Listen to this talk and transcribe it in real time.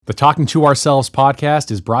The Talking to Ourselves podcast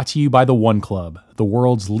is brought to you by the One Club, the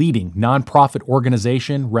world's leading nonprofit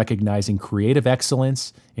organization recognizing creative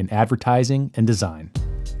excellence in advertising and design.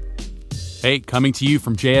 Hey, coming to you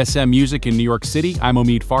from JSM Music in New York City, I'm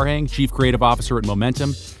Omid Farhang, Chief Creative Officer at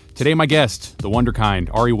Momentum. Today, my guest, the wonderkind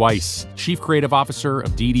Ari Weiss, Chief Creative Officer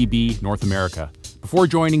of DDB North America. Before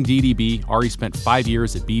joining DDB, Ari spent 5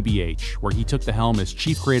 years at BBH, where he took the helm as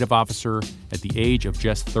Chief Creative Officer at the age of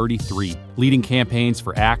just 33, leading campaigns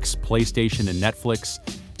for Axe, PlayStation, and Netflix,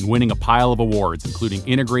 and winning a pile of awards, including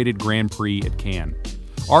Integrated Grand Prix at Cannes.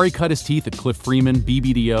 Ari cut his teeth at Cliff Freeman,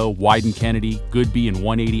 BBDO, Wieden+Kennedy, Goodby, and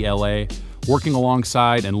 180 LA, working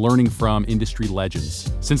alongside and learning from industry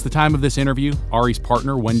legends. Since the time of this interview, Ari's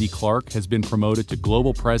partner, Wendy Clark, has been promoted to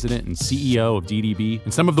Global President and CEO of DDB,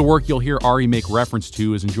 and some of the work you'll hear Ari make reference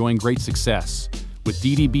to is enjoying great success, with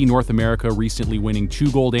DDB North America recently winning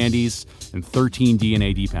 2 Gold Andes and 13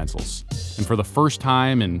 D&AD pencils. And for the first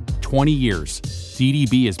time in 20 years,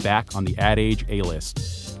 DDB is back on the Ad Age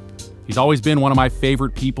A-list. He's always been one of my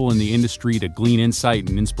favorite people in the industry to glean insight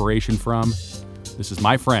and inspiration from. This is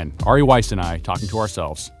my friend, Ari Weiss, and I talking to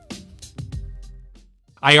ourselves.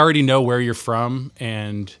 I already know where you're from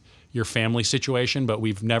and your family situation, but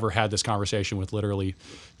we've never had this conversation with literally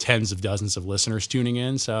tens of dozens of listeners tuning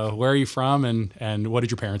in. So where are you from and what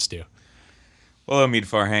did your parents do? Well, Omid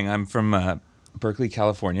Farhang. I'm from Berkeley,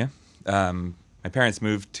 California. My parents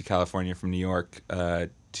moved to California from New York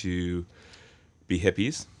to be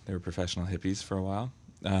hippies. They were professional hippies for a while.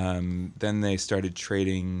 Then they started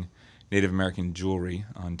trading Native American jewelry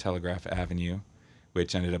on Telegraph Avenue,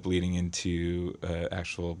 which ended up leading into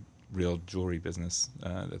actual real jewelry business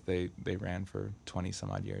that they ran for 20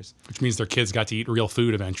 some odd years. Which means their kids got to eat real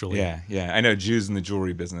food eventually. Yeah. I know Jews in the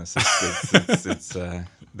jewelry business.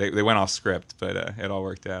 They went off script, but it all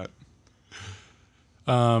worked out.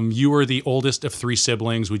 You were the oldest of 3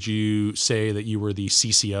 siblings. Would you say that you were the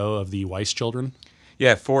CCO of the Weiss children?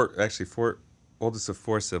 Yeah, four oldest of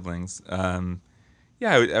 4 siblings.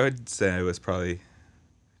 Yeah, I would say I was probably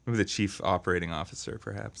maybe the chief operating officer,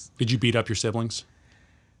 perhaps. Did you beat up your siblings?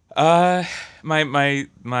 The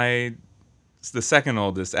second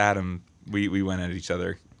oldest, Adam, we went at each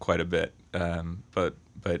other quite a bit. But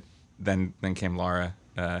then came Laura.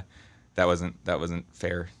 That wasn't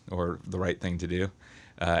fair or the right thing to do.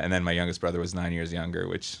 And then my youngest brother was 9 years younger,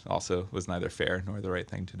 which also was neither fair nor the right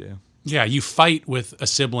thing to do. Yeah, you fight with a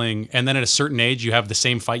sibling, and then at a certain age, you have the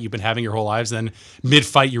same fight you've been having your whole lives. Then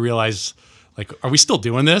mid-fight, you realize, like, are we still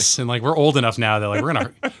doing this? And like, we're old enough now that like we're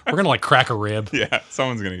gonna like crack a rib. Yeah,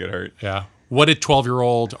 someone's gonna get hurt. Yeah. What did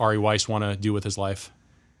 12-year-old Ari Weiss want to do with his life?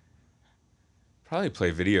 Probably play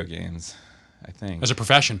video games, I think. As a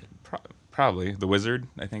profession? Probably The Wizard.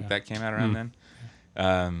 I think that came out around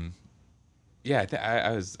then. Yeah, I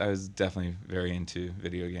was definitely very into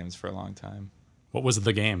video games for a long time. What was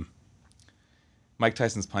the game? Mike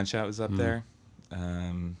Tyson's Punch-Out was up there.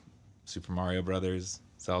 Super Mario Brothers,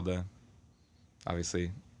 Zelda,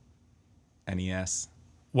 obviously NES.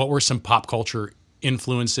 What were some pop culture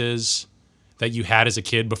influences that you had as a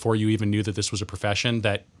kid before you even knew that this was a profession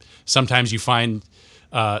that sometimes you find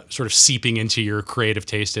sort of seeping into your creative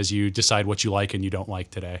taste as you decide what you like and you don't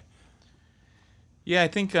like today? Yeah, I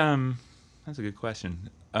think that's a good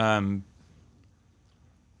question. I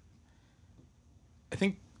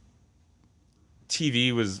think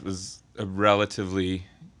TV was a relatively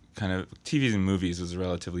TVs and movies was a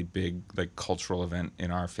relatively big like cultural event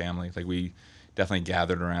in our family. Like we definitely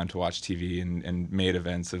gathered around to watch TV and made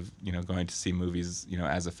events of going to see movies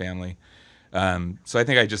as a family. So I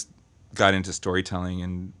think I just got into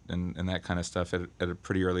storytelling and that kind of stuff at a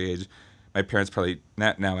pretty early age. My parents probably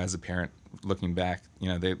now as a parent looking back,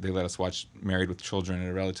 they let us watch Married with Children at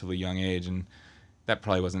a relatively young age, and that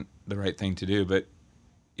probably wasn't the right thing to do, but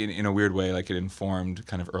in a weird way, like it informed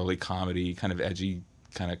kind of early comedy, kind of edgy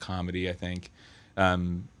kind of comedy, I think.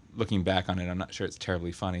 Looking back on it, I'm not sure it's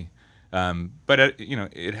terribly funny. But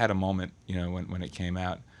it had a moment, when it came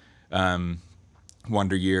out.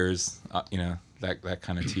 Wonder Years, that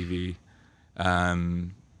kind of TV.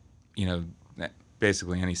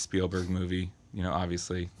 Basically any Spielberg movie,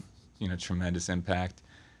 obviously, tremendous impact.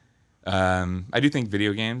 I do think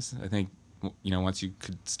video games, I think, once you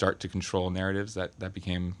could start to control narratives, that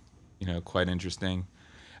became, quite interesting.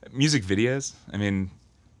 Music videos, I mean,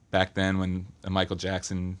 back then when a Michael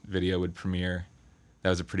Jackson video would premiere, that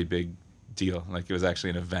was a pretty big deal. Like it was actually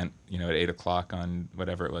an event, at 8 o'clock on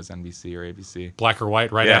whatever it was, NBC or ABC. Black or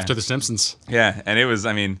white, right after The Simpsons. Yeah, and it was,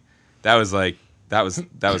 that was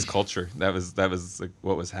culture. That was like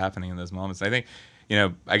what was happening in those moments. I think,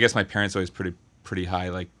 I guess my parents always pretty high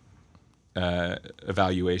like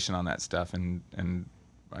evaluation on that stuff, and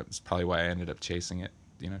that's probably why I ended up chasing it,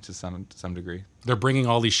 to some degree. They're bringing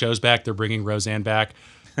all these shows back. They're bringing Roseanne back.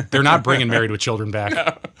 They're not bringing Married with Children back.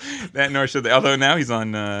 No, that nor should they. Although now he's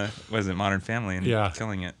on Modern Family and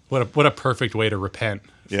killing it. What a perfect way to repent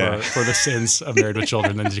for the sins of Married with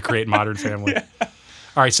Children than to create Modern Family. Yeah.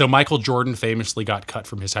 All right, so Michael Jordan famously got cut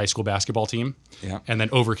from his high school basketball team, and then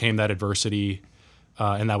overcame that adversity,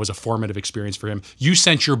 and that was a formative experience for him. You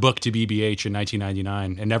sent your book to BBH in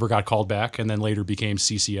 1999 and never got called back, and then later became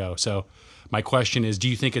CCO. So my question is, do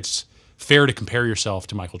you think it's fair to compare yourself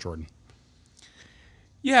to Michael Jordan?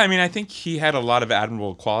 Yeah, I mean, I think he had a lot of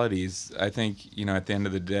admirable qualities. I think, at the end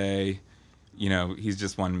of the day, he's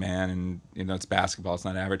just one man, and, it's basketball, it's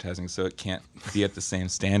not advertising, so it can't be at the same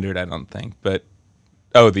standard, I don't think. But,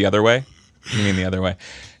 the other way? You mean the other way?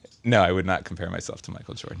 No, I would not compare myself to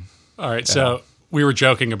Michael Jordan. All right, so we were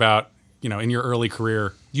joking about, in your early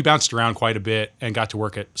career, you bounced around quite a bit and got to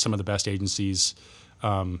work at some of the best agencies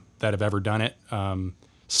that have ever done it.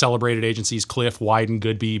 Celebrated agencies, Cliff, Wyden,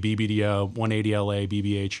 Goodby, BBDO, 180 LA,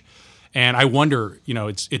 BBH. And I wonder,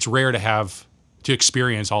 it's rare to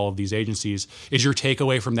experience all of these agencies. Is your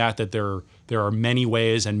takeaway from that there are many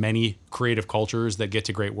ways and many creative cultures that get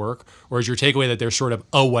to great work? Or is your takeaway that there's sort of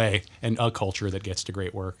a way and a culture that gets to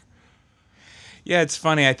great work? Yeah, it's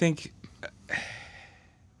funny. I think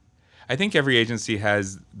every agency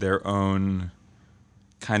has their own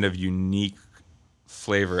kind of unique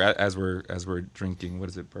flavor. As we're drinking, what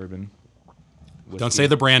is it, bourbon? Whiskey? Don't say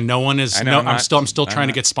the brand. No one is. I'm still trying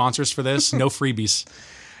to get sponsors for this. No freebies.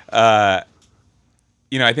 I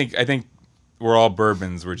think we're all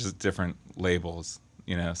bourbons. We're just different labels.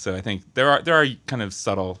 So I think there are kind of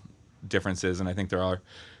subtle differences, and I think there are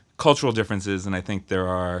cultural differences, and I think there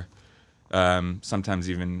are sometimes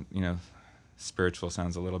even spiritual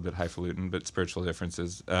sounds a little bit highfalutin, but spiritual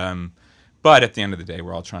differences. But at the end of the day,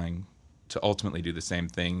 we're all trying to ultimately do the same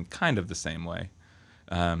thing, kind of the same way.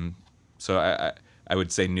 So I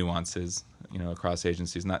would say nuances, across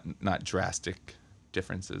agencies, not drastic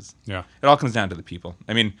differences. Yeah. It all comes down to the people.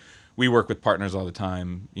 I mean, we work with partners all the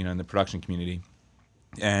time, in the production community,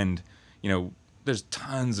 and there's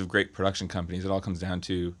tons of great production companies. It all comes down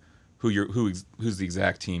to who's the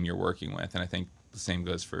exact team you're working with, and I think the same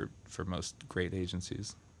goes for most great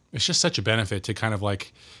agencies. It's just such a benefit to kind of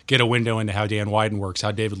like get a window into how Dan Wyden works,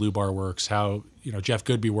 how David Lubar works, how Jeff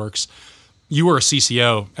Goodby works. You were a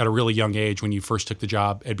CCO at a really young age when you first took the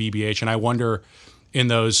job at BBH, and I wonder in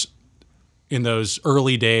those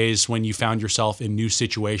early days when you found yourself in new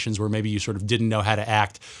situations where maybe you sort of didn't know how to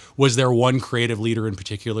act, was there one creative leader in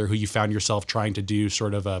particular who you found yourself trying to do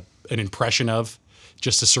sort of an impression of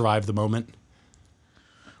just to survive the moment?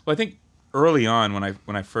 Well, I think early on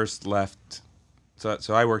when I first left.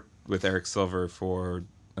 So I worked with Eric Silver for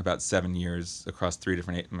about 7 years across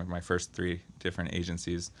my first 3 different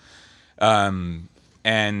agencies, and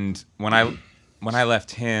when I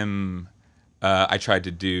left him, I tried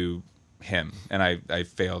to do him, and I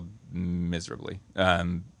failed miserably.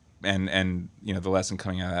 And the lesson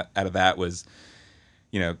coming out of that was,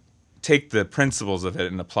 take the principles of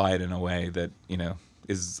it and apply it in a way that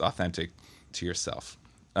is authentic to yourself.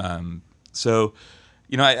 So.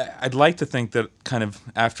 I'd like to think that kind of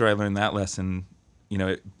after I learned that lesson,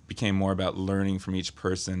 it became more about learning from each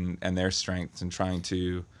person and their strengths and trying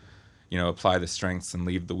to, apply the strengths and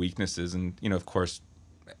leave the weaknesses. And, of course,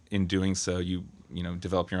 in doing so, you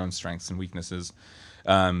develop your own strengths and weaknesses.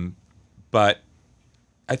 But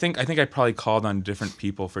I think I probably called on different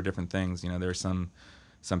people for different things. There are some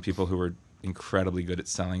people who were incredibly good at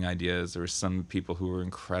selling ideas. There were some people who were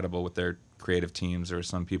incredible with their creative teams. There were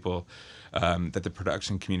some people that the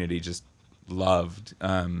production community just loved,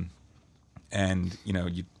 and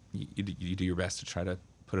you do your best to try to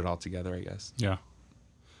put it all together, I guess. Yeah.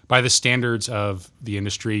 By the standards of the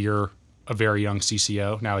industry, you're a very young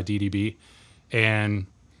CCO now at DDB, and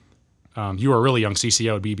you were a really young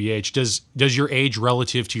CCO at BBH. Does your age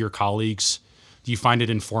relative to your colleagues, do you find it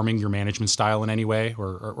informing your management style in any way,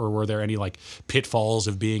 or were there any like pitfalls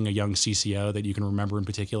of being a young CCO that you can remember in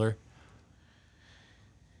particular?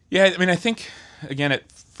 Yeah, I mean, I think again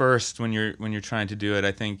at first when you're trying to do it,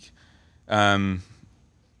 I think, I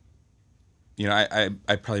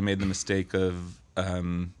probably made the mistake of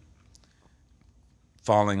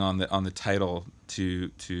falling on the title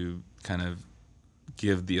to kind of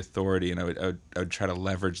give the authority, and I would try to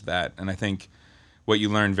leverage that. And I think what you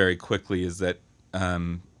learn very quickly is that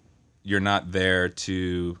you're not there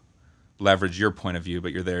to leverage your point of view,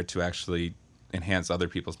 but you're there to actually enhance other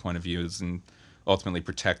people's point of views and ultimately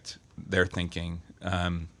protect their thinking.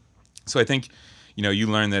 So I think, you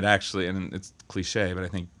learn that actually, and it's cliche, but I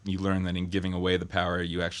think you learn that in giving away the power,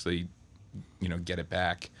 you actually get it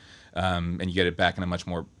back, and you get it back in a much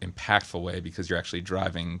more impactful way because you're actually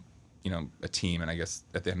driving, a team. And I guess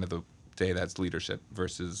at the end of the day, that's leadership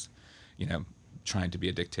versus, trying to be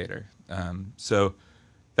a dictator. So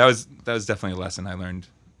that was definitely a lesson I learned,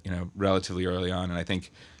 relatively early on. And I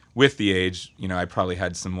think with the age, I probably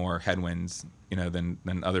had some more headwinds,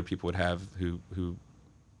 than other people would have who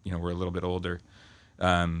were a little bit older.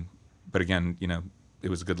 But again, it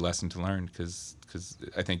was a good lesson to learn because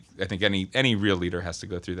I think any real leader has to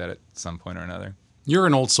go through that at some point or another. You're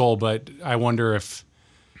an old soul, but I wonder if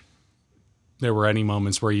there were any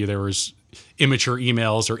moments where there was immature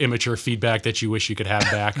emails or immature feedback that you wish you could have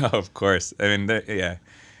back. Oh, of course. I mean, yeah.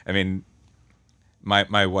 I mean,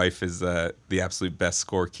 my wife is the absolute best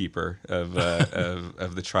scorekeeper of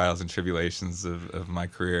the trials and tribulations of my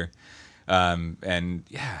career. And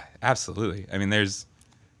yeah, absolutely. I mean,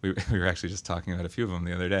 we were actually just talking about a few of them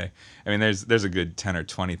the other day. I mean, there's a good 10 or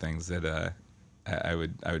 20 things that I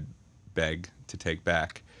would beg to take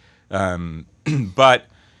back. But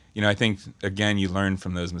I think again you learn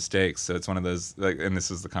from those mistakes. So it's one of those, and this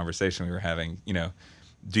was the conversation we were having.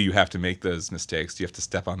 Do you have to make those mistakes? Do you have to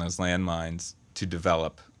step on those landmines to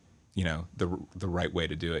develop, the right way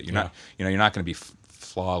to do it? You're not going to be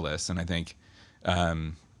flawless. And I think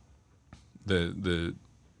the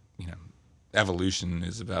evolution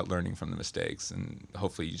is about learning from the mistakes, and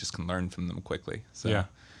hopefully you just can learn from them quickly. So yeah.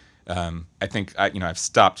 I think I've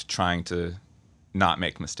stopped trying to not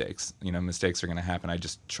make mistakes. Mistakes are going to happen. I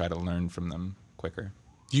just try to learn from them quicker.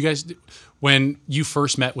 You guys, when you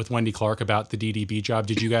first met with Wendy Clark about the DDB job,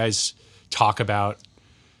 did you guys talk about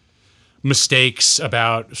mistakes,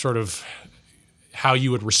 about sort of how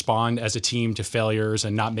you would respond as a team to failures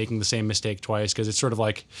and not making the same mistake twice? Because it's sort of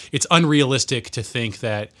like, it's unrealistic to think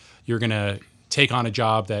that you're going to take on a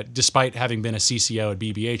job that, despite having been a CCO at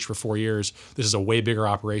BBH for 4 years, this is a way bigger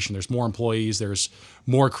operation. There's more employees, there's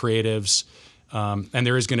more creatives, and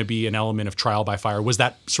there is going to be an element of trial by fire. Was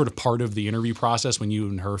that sort of part of the interview process when you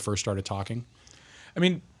and her first started talking? I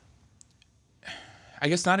mean, I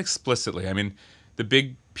guess not explicitly. I mean, the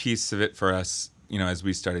big piece of it for us, as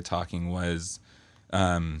we started talking was,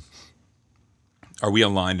 are we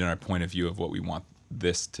aligned in our point of view of what we want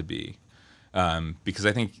this to be? Because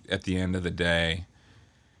I think at the end of the day,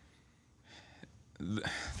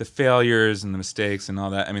 the failures and the mistakes and all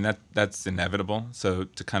that, I mean, that's inevitable. So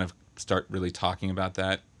to kind of start really talking about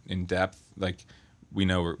that in depth, like we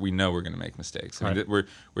know we're going to make mistakes. I mean,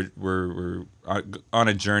 we're on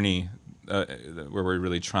a journey where we're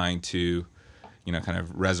really trying to, kind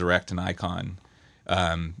of resurrect an icon.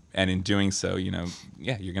 And in doing so, you're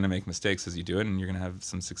going to make mistakes as you do it, and you're going to have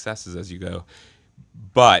some successes as you go.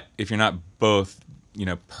 But if you're not both,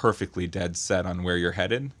 perfectly dead set on where you're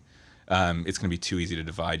headed, it's going to be too easy to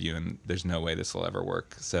divide you, and there's no way this will ever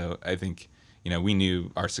work. So I think, we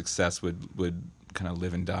knew our success would kind of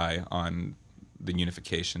live and die on the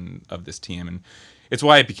unification of this team. And it's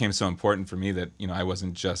why it became so important for me that, I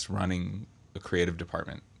wasn't just running a creative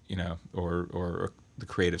department, or the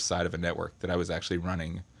creative side of a network, that I was actually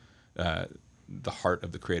running the heart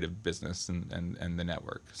of the creative business and the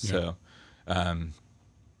network. So,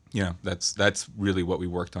 that's really what we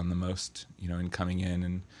worked on the most, in coming in.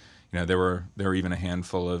 And, there were even a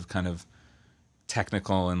handful of kind of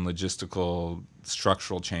technical and logistical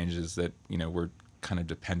structural changes that, were kind of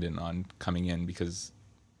dependent on coming in because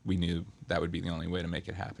we knew that would be the only way to make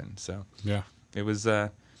it happen. So it was,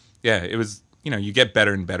 it was, you get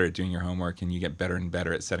better and better at doing your homework, and you get better and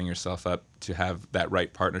better at setting yourself up to have that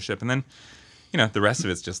right partnership. And then, the rest of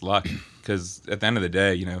it's just luck, because at the end of the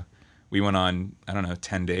day, we went on,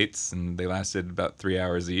 10 dates, and they lasted about 3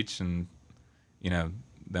 hours each. And,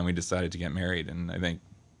 then we decided to get married. And I think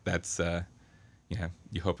that's,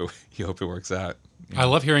 you hope it works out. I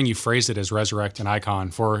love hearing you phrase it as resurrect an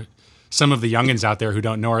icon. For some of the youngins out there who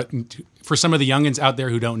don't know,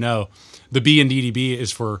 the B in DDB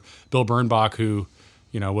is for Bill Bernbach, who,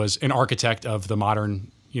 was an architect of the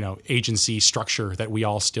modern, agency structure that we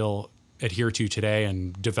all still adhere to today,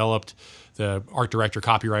 and developed the art director,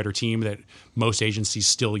 copywriter team that most agencies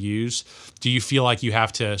still use. Do you feel like you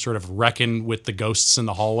have to sort of reckon with the ghosts in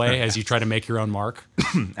the hallway as you try to make your own mark?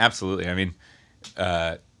 Absolutely. I mean,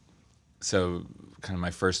 so kind of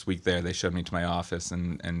my first week there, they showed me to my office,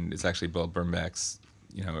 and it's actually Bill Bernbach's,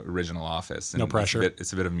 original office. And no pressure.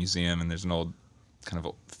 It's a bit of a museum, and there's an old kind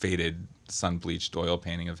of faded sun-bleached oil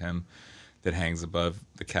painting of him that hangs above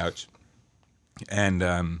the couch.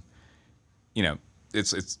 And,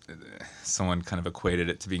 it's someone kind of equated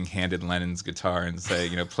it to being handed Lennon's guitar and say,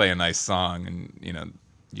 play a nice song, and,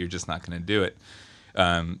 you're just not going to do it.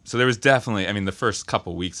 So there was definitely, the first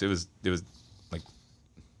couple weeks, it was like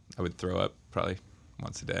I would throw up probably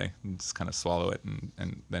once a day and just kind of swallow it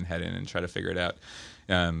and then head in and try to figure it out.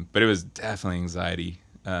 But it was definitely anxiety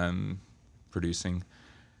producing.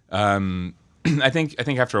 I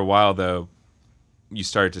think after a while though, you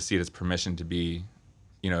started to see it as permission to be,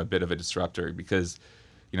 a bit of a disruptor, because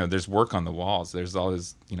there's work on the walls. There's all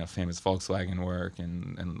this famous Volkswagen work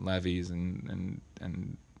and levies and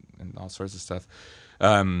all sorts of stuff.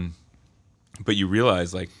 But you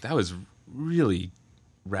realize like that was really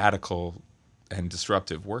radical and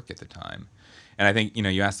disruptive work at the time. And I think,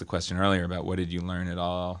 you asked the question earlier about what did you learn at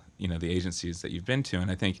all, the agencies that you've been to. And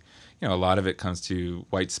I think, a lot of it comes to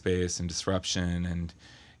white space and disruption and,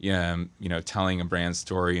 telling a brand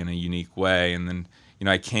story in a unique way. And then,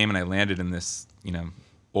 I came and I landed in this,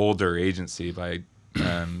 older agency by,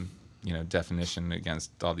 definition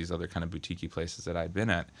against all these other kind of boutique-y places that I'd been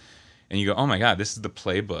at. And you go, oh my God, this is the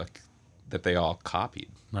playbook that they all copied.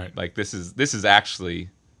 Right. Like this is actually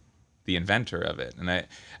the inventor of it. And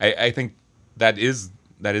I think that is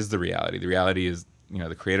the reality. The reality is,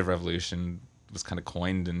 the creative revolution was kind of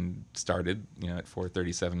coined and started, at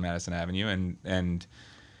 437 Madison Avenue, and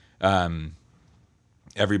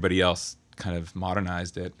everybody else kind of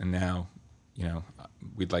modernized it. And now,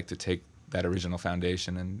 we'd like to take that original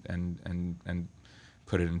foundation and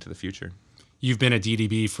put it into the future. You've been at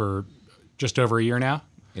DDB for just over a year now?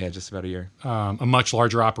 Yeah, just about a year. A much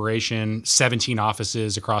larger operation, 17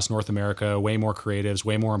 offices across North America, way more creatives,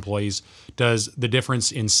 way more employees. Does the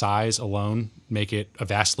difference in size alone make it a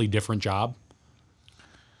vastly different job?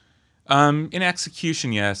 In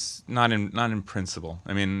execution, yes. Not in principle.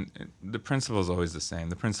 I mean, the principle is always the same.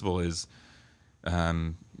 The principle is,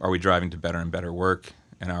 are we driving to better and better work,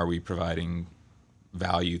 and are we providing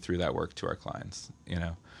value through that work to our clients?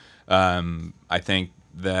 I think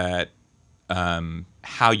that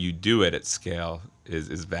how you do it at scale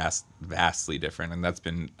is vastly different,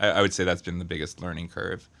 and I would say that's been the biggest learning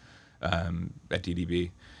curve at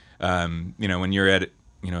DDB. When you're at a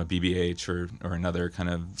BBH or another kind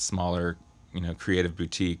of smaller creative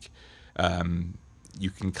boutique, you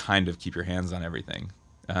can kind of keep your hands on everything,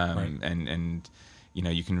 Right. and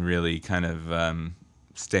you can really kind of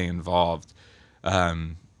stay involved.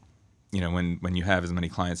 When you have as many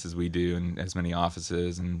clients as we do and as many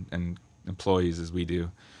offices and employees as we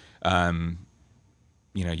do,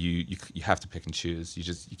 you have to pick and choose.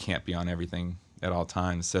 You can't be on everything at all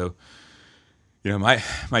times. So,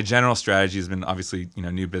 my general strategy has been obviously,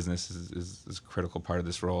 new business is a critical part of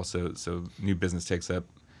this role. So new business takes up,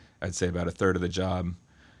 I'd say, about a third of the job.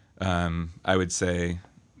 I would say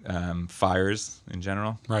fires in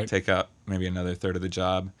general take up maybe another third of the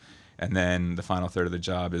job. And then the final third of the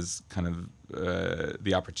job is kind of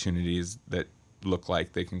the opportunities that look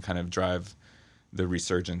like they can kind of drive the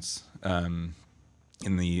resurgence in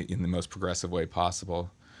the most progressive way possible,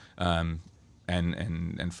 and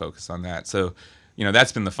focus on that. So,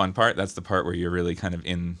 that's been the fun part. That's the part where you're really kind of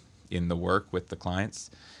in the work with the clients.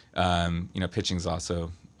 Pitching's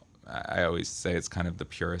also, I always say it's kind of the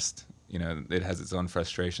purest. It has its own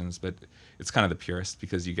frustrations, but it's kind of the purest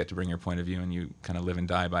because you get to bring your point of view and you kind of live and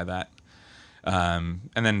die by that. And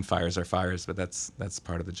then fires are fires, but that's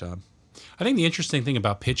part of the job. I think the interesting thing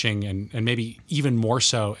about pitching, and maybe even more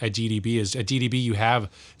so at DDB, is at DDB you have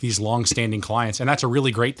these long-standing clients, and that's a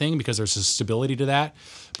really great thing because there's a stability to that.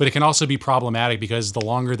 But it can also be problematic because the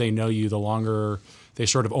longer they know you, the longer they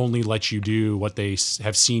sort of only let you do what they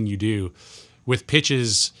have seen you do. With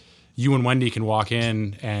pitches, you and Wendy can walk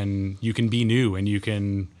in and you can be new and you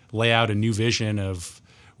can lay out a new vision of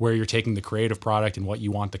where you're taking the creative product and what you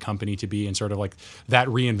want the company to be, and sort of like that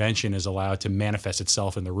reinvention is allowed to manifest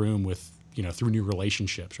itself in the room with, through new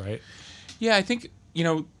relationships, right? Yeah, I think,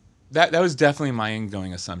 that was definitely my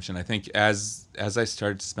ingoing assumption. I think as I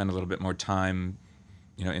started to spend a little bit more time,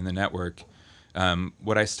 in the network,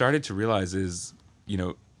 what I started to realize is,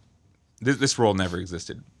 this role never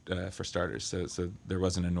existed for starters. So there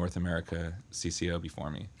wasn't a North America CCO before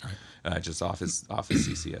me, right. Just office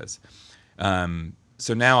CCOs.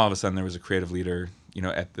 So now all of a sudden there was a creative leader,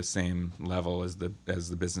 at the same level as the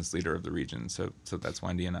business leader of the region. So that's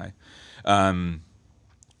Wendy and I.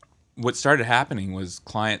 What started happening was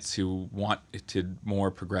clients who wanted more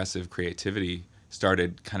progressive creativity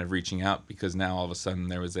started kind of reaching out, because now all of a sudden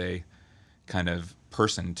there was a kind of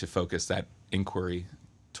person to focus that inquiry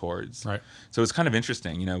towards. Right. So it's kind of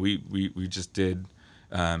interesting. We just did,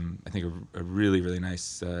 I think, a really, really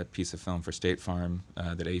nice piece of film for State Farm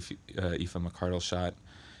that Aoife McCardle shot,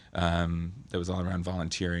 that was all around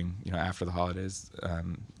volunteering, after the holidays,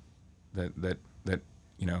 that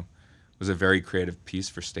was a very creative piece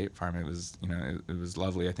for State Farm. It was, it was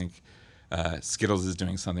lovely. I think Skittles is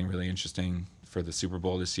doing something really interesting for the Super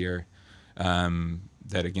Bowl this year.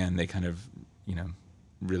 That again, they kind of,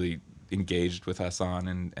 really engaged with us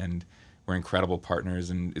on, and we're incredible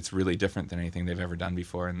partners, and it's really different than anything they've ever done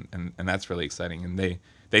before, and that's really exciting. And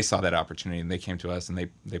they saw that opportunity, and they came to us, and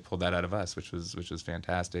they pulled that out of us, which was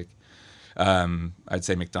fantastic. I'd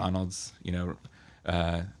say McDonald's,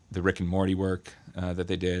 the Rick and Morty work that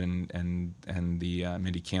they did, and the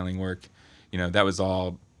Mindy Kaling work, that was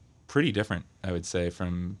all pretty different, I would say,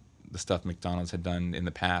 from the stuff McDonald's had done in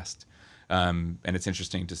the past. And it's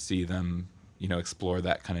interesting to see them, explore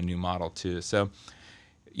that kind of new model too. So,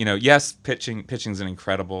 yes, pitching's an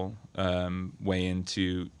incredible way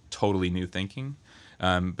into totally new thinking.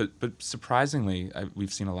 But surprisingly,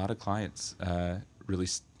 we've seen a lot of clients really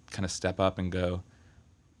kind of step up and go,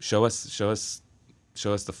 show us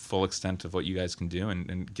the full extent of what you guys can do,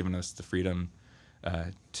 and giving us the freedom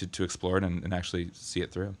to explore it and actually see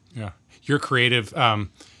it through. Yeah, your creative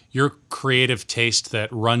taste that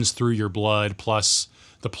runs through your blood, plus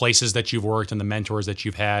the places that you've worked and the mentors that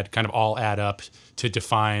you've had, kind of all add up to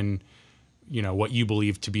define, what you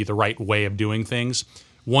believe to be the right way of doing things.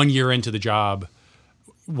 1 year into the job,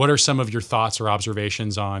 what are some of your thoughts or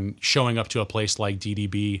observations on showing up to a place like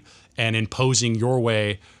DDB and imposing your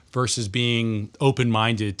way versus being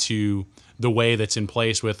open-minded to the way that's in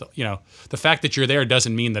place? With, the fact that you're there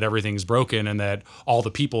doesn't mean that everything's broken and that all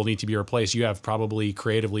the people need to be replaced. You have probably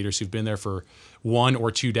creative leaders who've been there for 1 or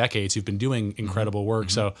 2 decades who've been doing incredible work.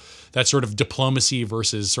 Mm-hmm. So that sort of diplomacy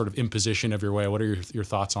versus sort of imposition of your way. What are your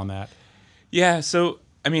thoughts on that? Yeah. So,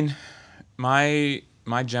 I mean, my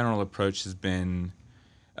general approach has been,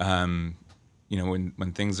 when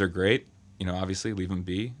things are great, obviously leave them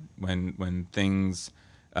be. When things,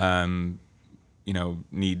 need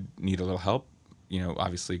a little help,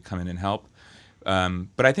 obviously come in and help.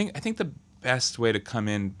 But I think the best way to come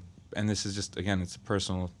in, and this is just, again, it's a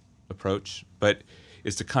personal approach, but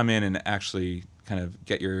is to come in and actually kind of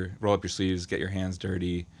roll up your sleeves, get your hands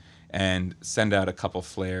dirty, and send out a couple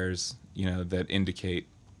flares, that indicate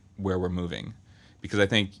where we're moving. Because I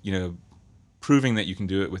think, proving that you can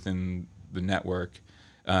do it within the network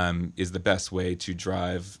is the best way to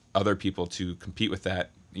drive other people to compete with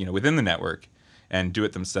that, within the network, and do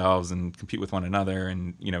it themselves and compete with one another,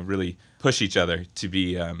 and really push each other to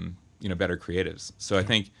be better creatives. So I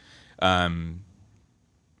think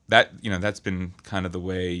that's been kind of the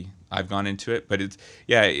way I've gone into it. But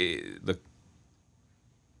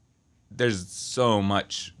there's so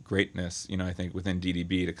much greatness, I think, within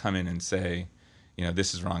DDB. To come in and say,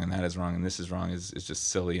 this is wrong and that is wrong and this is wrong is just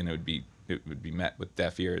silly, and it would be met with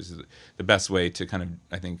deaf ears. The best way to kind of,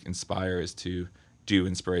 I think, inspire is to do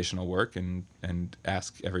inspirational work and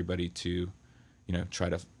ask everybody to, try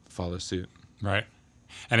to follow suit. Right.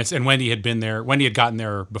 And Wendy had been there. Wendy had gotten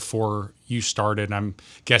there before you started, and I'm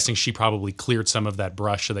guessing she probably cleared some of that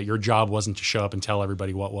brush so that your job wasn't to show up and tell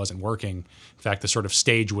everybody what wasn't working. In fact, the sort of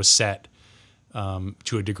stage was set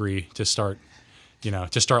to a degree to start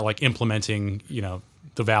like implementing,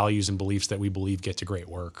 the values and beliefs that we believe get to great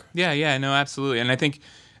work. Yeah, no, absolutely. And I think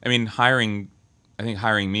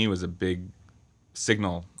hiring me was a big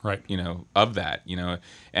signal, right? Of that,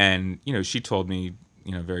 and she told me,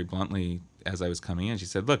 very bluntly, as I was coming in, she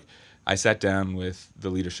said, look, I sat down with the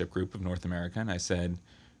leadership group of North America, and I said,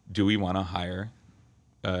 do we want to hire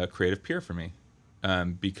a creative peer for me?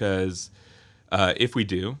 Because if we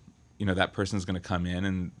do, that person's going to come in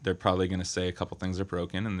and they're probably going to say a couple things are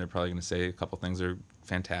broken, and they're probably going to say a couple things are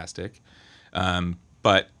fantastic.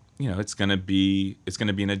 But it's going to be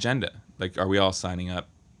an agenda. Like, are we all signing up,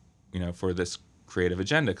 for this creative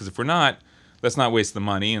agenda? Because if we're not, let's not waste the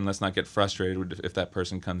money, and let's not get frustrated if that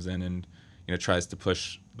person comes in and tries to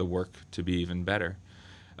push the work to be even better.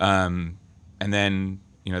 And then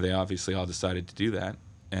they obviously all decided to do that,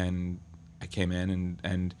 and I came in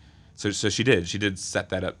and so she did set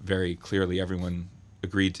that up very clearly. Everyone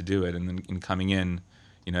agreed to do it, and then in coming in,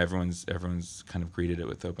 everyone's kind of greeted it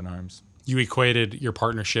with open arms. You equated your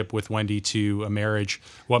partnership with Wendy to a marriage.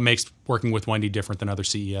 What makes working with Wendy different than other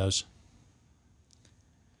CEOs?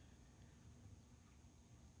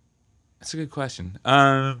 That's a good question.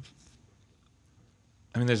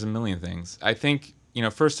 There's a million things. I think,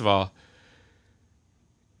 first of all,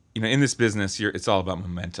 in this business, it's all about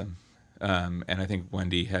momentum. And I think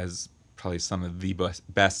Wendy has probably some of the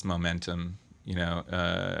best momentum,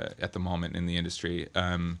 at the moment in the industry.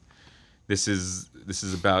 This is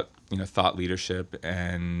about, thought leadership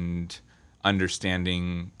and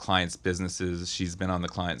understanding clients' businesses. She's been on the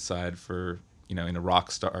client side for, in a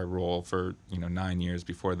rock star role for, 9 years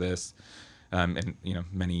before this. And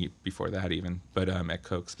many before that even, but at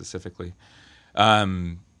Coke specifically.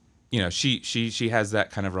 she has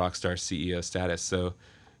that kind of rock star CEO status. So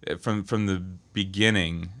from the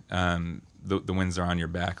beginning, the winds are on your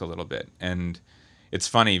back a little bit. And it's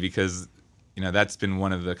funny because, that's been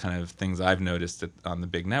one of the kind of things I've noticed on the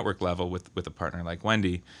big network level with a partner like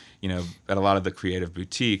Wendy. At a lot of the creative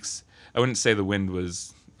boutiques, I wouldn't say the wind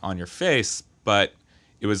was on your face, but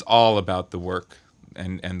it was all about the work.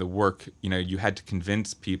 And the work, you had to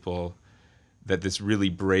convince people that this really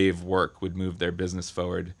brave work would move their business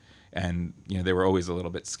forward. And, they were always a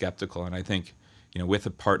little bit skeptical. And I think, with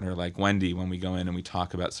a partner like Wendy, when we go in and we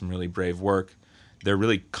talk about some really brave work, they're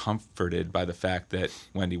really comforted by the fact that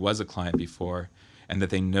Wendy was a client before, and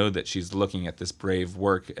that they know that she's looking at this brave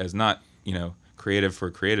work as not, creative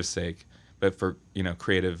for creative sake, but for,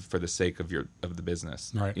 creative for the sake of the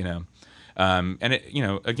business. Right. And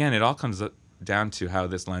it, again, it all comes down to how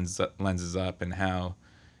this lenses up and how,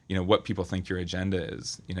 what people think your agenda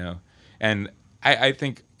is, and I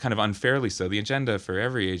think kind of unfairly so, the agenda for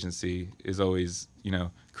every agency is always,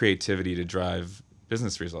 creativity to drive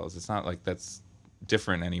business results. It's not like that's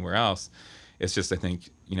different anywhere else. It's just, I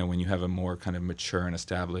think, when you have a more kind of mature and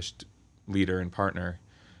established leader and partner,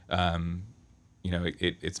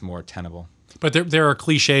 it's more tenable. But there are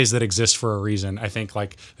cliches that exist for a reason. I think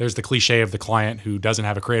like there's the cliche of the client who doesn't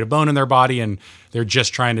have a creative bone in their body and they're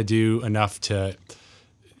just trying to do enough to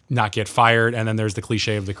not get fired. And then there's the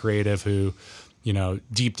cliche of the creative who,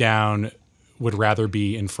 deep down would rather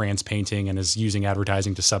be in France painting and is using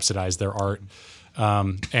advertising to subsidize their art.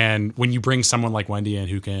 And when you bring someone like Wendy in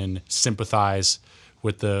who can sympathize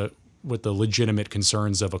with the legitimate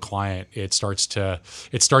concerns of a client, it starts to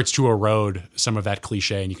erode some of that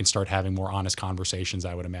cliche, and you can start having more honest conversations,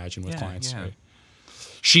 I would imagine, with clients. Yeah. Right?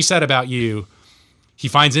 She said about you, he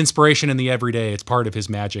finds inspiration in the everyday. It's part of his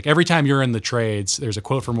magic. Every time you're in the trades, there's a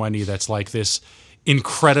quote from Wendy that's like this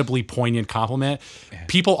incredibly poignant compliment. Yeah.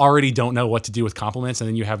 People already don't know what to do with compliments, and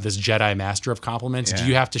then you have this Jedi master of compliments. Yeah. Do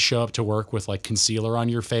you have to show up to work with like concealer on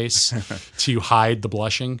your face to hide the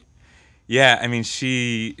blushing? Yeah, I mean,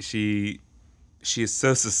 she is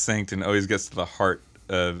so succinct and always gets to the heart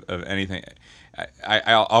of anything.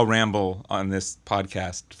 I'll ramble on this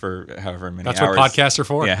podcast for however many hours. That's what podcasts are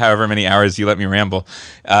for. Yeah, however many hours you let me ramble.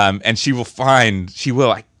 And she will,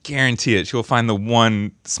 I guarantee it, she will find the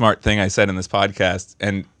one smart thing I said in this podcast,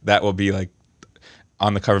 and that will be like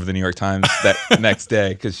on the cover of the New York Times that next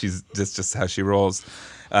day, because she's just how she rolls.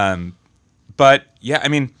 But yeah, I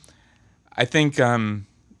mean, I think,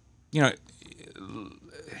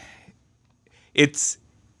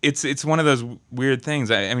 it's one of those weird things.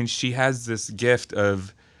 I mean, she has this gift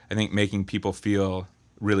of, I think, making people feel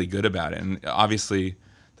really good about it. And obviously,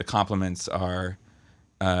 the compliments are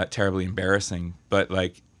terribly embarrassing, but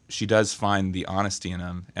like she does find the honesty in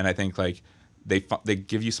them, and I think like they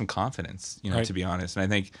give you some confidence, right. To be honest. And I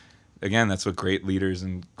think, again, that's what great leaders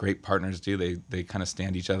and great partners do. They kind of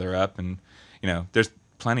stand each other up, and there's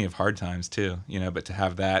plenty of hard times too, but to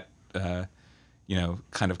have that.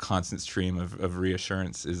 Kind of constant stream of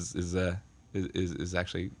reassurance is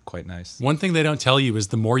actually quite nice. One thing they don't tell you is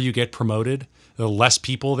the more you get promoted, the less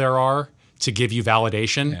people there are to give you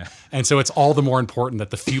validation. Yeah. And so it's all the more important that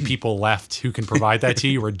the few people left who can provide that to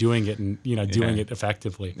you are doing it and doing it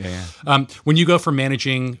effectively. Yeah. When you go from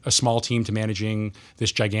managing a small team to managing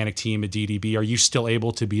this gigantic team at DDB, are you still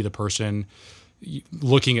able to be the person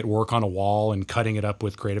looking at work on a wall and cutting it up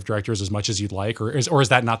with creative directors as much as you'd like, or is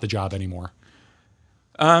that not the job anymore?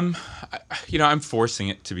 I'm forcing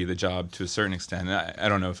it to be the job to a certain extent. I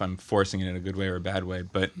don't know if I'm forcing it in a good way or a bad way,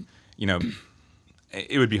 but,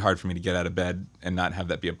 it would be hard for me to get out of bed and not have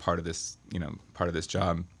that be a part of this, part of this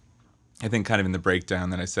job. I think kind of in the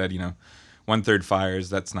breakdown that I said, 1/3 fires,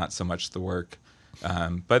 that's not so much the work.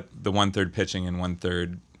 But the 1/3 pitching and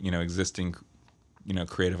 1/3, existing,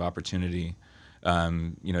 creative opportunity,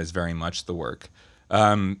 is very much the work.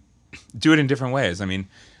 Do it in different ways. I mean,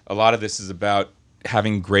 a lot of this is about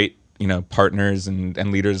having great, partners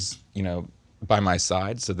and leaders, by my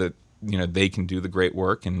side, so that, they can do the great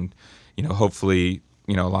work. And, hopefully,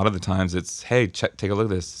 a lot of the times it's, hey, take a look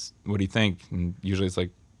at this. What do you think? And usually it's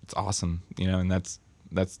like, it's awesome, and that's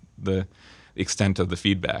the extent of the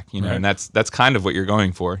feedback, right. And that's kind of what you're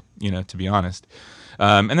going for, to be honest.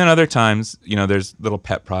 And then other times, there's little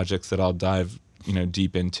pet projects that I'll dive,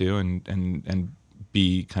 deep into and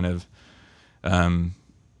be kind of,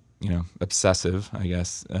 obsessive, I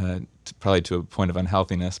guess, probably to a point of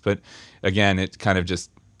unhealthiness. But again, it kind of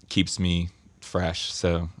just keeps me fresh.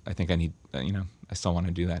 So I think I need, I still want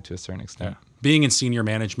to do that to a certain extent. Yeah. Being in senior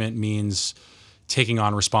management means taking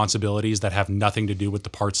on responsibilities that have nothing to do with the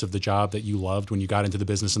parts of the job that you loved when you got into the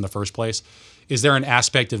business in the first place. Is there an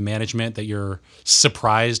aspect of management that you're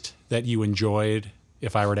surprised that you enjoyed,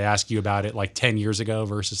 if I were to ask you about it like 10 years ago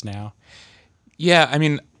versus now? Yeah, I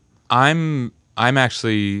mean, I'm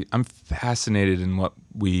fascinated in what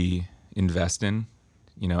we invest in,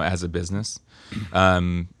 as a business.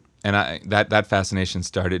 And that fascination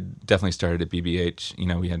definitely started at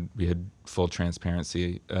BBH. We had full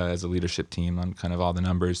transparency as a leadership team on kind of all the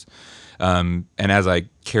numbers. And as I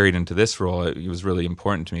carried into this role, it was really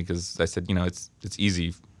important to me because I said, it's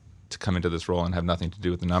easy to come into this role and have nothing to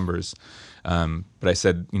do with the numbers. But I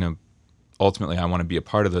said, ultimately I want to be a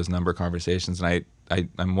part of those number conversations. And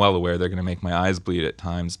I'm well aware they're going to make my eyes bleed at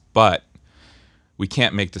times, but we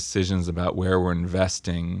can't make decisions about where we're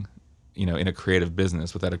investing in a creative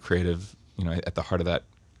business without a creative, at the heart of that,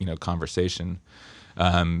 conversation.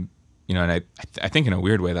 And I think in a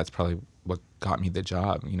weird way, that's probably what got me the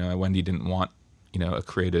job. Wendy didn't want, a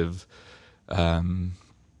creative, kind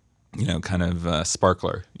of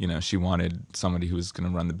sparkler. She wanted somebody who was going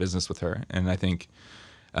to run the business with her. And I think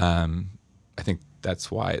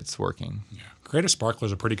that's why it's working. Yeah. Creative Sparkler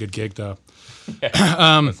is a pretty good gig, though.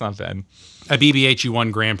 That's not bad. At BBH, you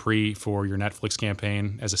won Grand Prix for your Netflix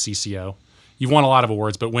campaign as a CCO. You've won a lot of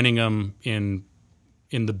awards, but winning them in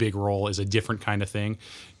the big role is a different kind of thing.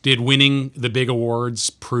 Did winning the big awards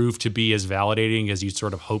prove to be as validating as you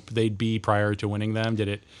sort of hoped they'd be prior to winning them? Did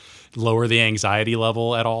it lower the anxiety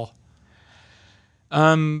level at all?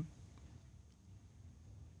 I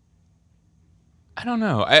don't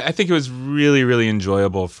know. I think it was really, really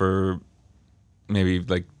enjoyable for maybe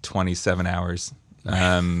like 27 hours.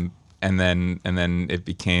 And then it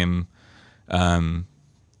became,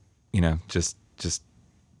 just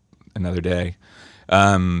another day.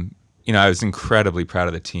 I was incredibly proud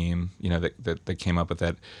of the team, that came up with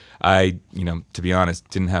that. I, to be honest,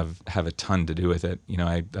 didn't have a ton to do with it.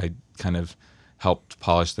 I kind of helped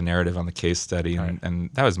polish the narrative on the case study, and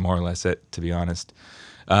that was more or less it, to be honest.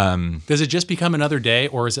 Does it just become another day,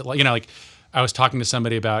 or is it like I was talking to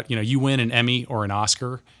somebody about, you win an Emmy or an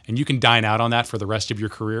Oscar and you can dine out on that for the rest of your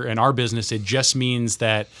career. In our business, it just means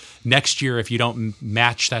that next year, if you don't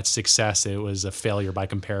match that success, it was a failure by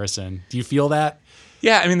comparison. Do you feel that?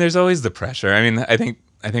 Yeah. I mean, there's always the pressure. I mean, I think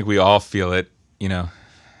we all feel it,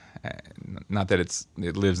 not that it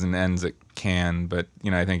lives and ends at Cannes, but,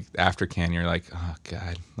 I think after Cannes, you're like, oh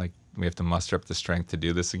God, like we have to muster up the strength to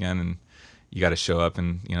do this again. And you got to show up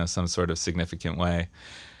in, some sort of significant way.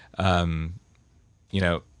 I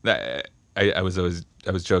was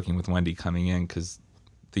joking with Wendy coming in because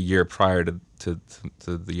the year prior to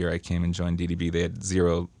the year I came and joined DDB, they had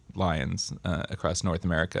 0 Lions across North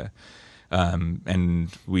America,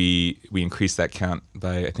 and we increased that count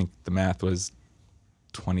by, I think the math was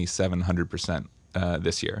 2,700%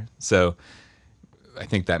 this year. So I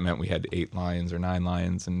think that meant we had 8 Lions or 9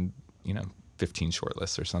 Lions and 15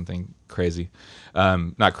 shortlists or something crazy.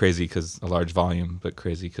 Not crazy because a large volume, but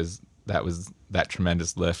crazy because that was that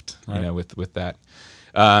tremendous lift, right. With that.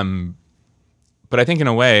 But I think in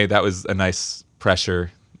a way that was a nice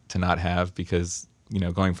pressure to not have because,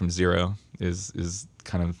 going from 0 is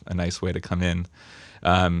kind of a nice way to come in.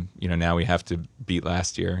 Now we have to beat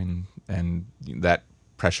last year and that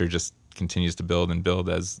pressure just continues to build and build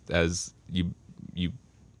as you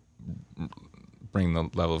bring the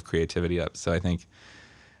level of creativity up. So I think,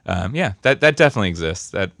 that definitely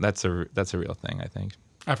exists. That's a real thing, I think.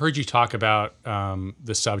 I've heard you talk about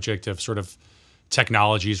the subject of sort of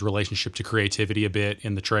technology's relationship to creativity a bit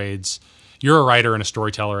in the trades. You're a writer and a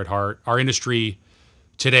storyteller at heart. Our industry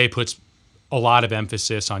today puts a lot of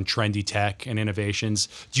emphasis on trendy tech and innovations.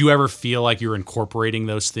 Do you ever feel like you're incorporating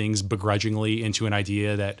those things begrudgingly into an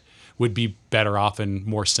idea that would be better off and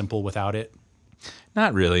more simple without it?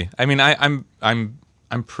 Not really. I mean, I'm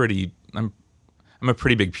a pretty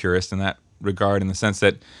big purist in that regard, in the sense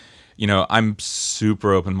that, I'm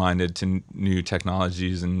super open-minded to new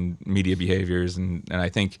technologies and media behaviors, and I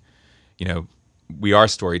think, we are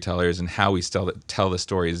storytellers, and how we tell the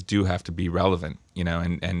stories do have to be relevant,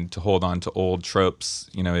 and to hold on to old tropes,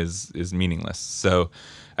 is meaningless. So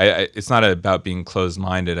it's not about being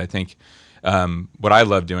closed-minded. I think what I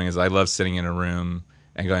love doing is I love sitting in a room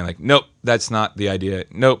and going like, nope, that's not the idea.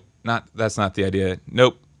 Nope, that's not the idea.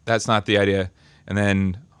 Nope, that's not the idea. And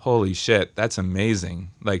then, holy shit, that's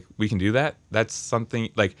amazing. Like, we can do that? That's something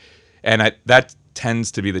like, and that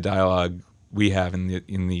tends to be the dialogue we have in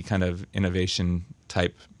the kind of innovation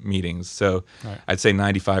type meetings. So right. I'd say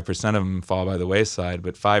 95% of them fall by the wayside,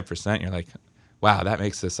 but 5% you're like, wow, that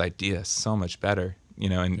makes this idea so much better,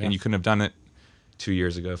 and you couldn't have done it 2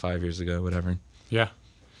 years ago, 5 years ago, whatever. Yeah.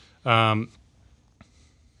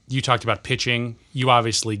 you talked about pitching. You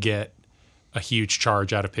obviously get a huge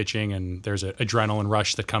charge out of pitching, and there's an adrenaline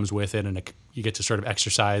rush that comes with it, and you get to sort of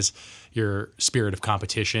exercise your spirit of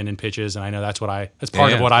competition in pitches. And I know that's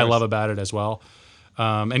part of what I love about it as well.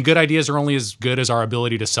 And good ideas are only as good as our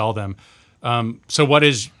ability to sell them. So what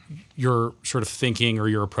is your sort of thinking or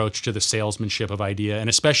your approach to the salesmanship of idea, and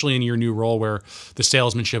especially in your new role where the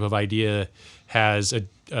salesmanship of idea has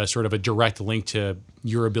a sort of a direct link to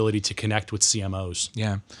your ability to connect with CMOs?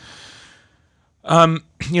 Yeah.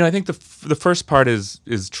 I think the first part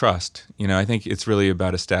is trust. I think it's really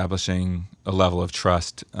about establishing a level of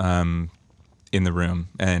trust in the room,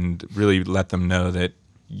 and really let them know that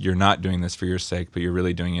you're not doing this for your sake, but you're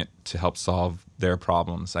really doing it to help solve their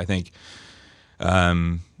problems. I think,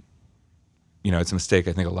 it's a mistake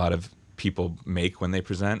I think a lot of people make when they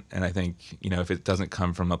present, and I think if it doesn't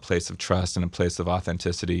come from a place of trust and a place of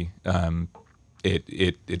authenticity,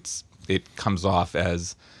 it comes off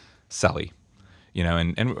as selly.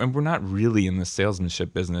 And we're not really in the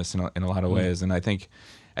salesmanship business in a lot of ways. And I think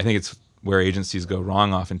it's where agencies go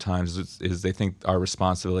wrong oftentimes is they think our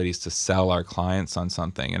responsibility is to sell our clients on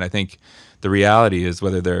something. And I think the reality is,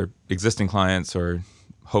 whether they're existing clients or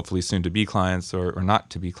hopefully soon to be clients or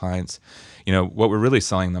not to be clients, what we're really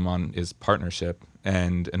selling them on is partnership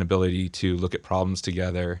and an ability to look at problems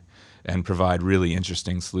together and provide really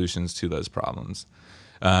interesting solutions to those problems.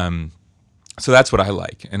 So that's what I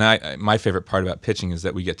like. And my favorite part about pitching is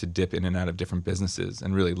that we get to dip in and out of different businesses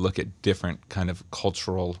and really look at different kind of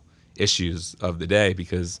cultural issues of the day,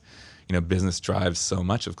 because, business drives so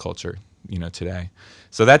much of culture, today.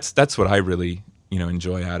 So that's what I really,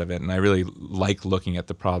 enjoy out of it. And I really like looking at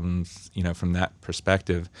the problems, from that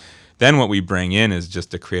perspective. Then what we bring in is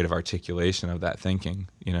just a creative articulation of that thinking,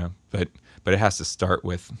 but it has to start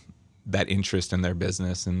with that interest in their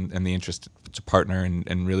business and the interest to partner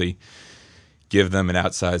and really give them an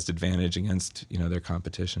outsized advantage against, their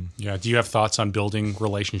competition. Yeah. Do you have thoughts on building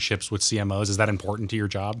relationships with CMOs? Is that important to your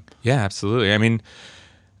job? Yeah, absolutely. I mean,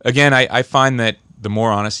 again, I find that the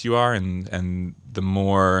more honest you are and the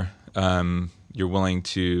more you're willing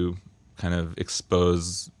to kind of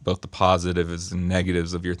expose both the positives and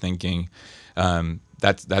negatives of your thinking,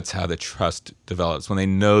 that's how the trust develops. When they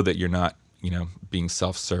know that you're not, being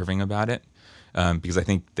self-serving about it. Because I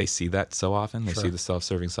think they see that so often. They see the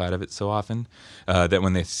self-serving side of it so often that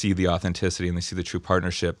when they see the authenticity and they see the true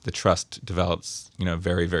partnership, the trust develops,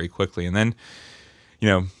 very, very quickly. And then,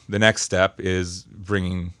 the next step is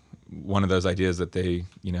bringing one of those ideas that they,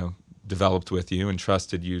 developed with you and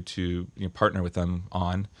trusted you to partner with them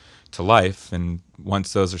on to life. And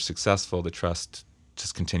once those are successful, the trust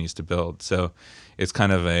just continues to build. So it's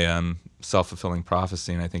kind of a self-fulfilling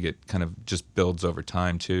prophecy, and I think it kind of just builds over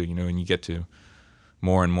time too. And you get to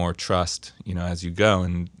more and more trust, as you go.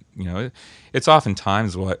 And, it's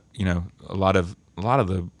oftentimes what, a lot of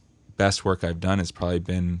the best work I've done has probably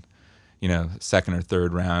been, second or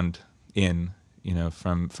third round in,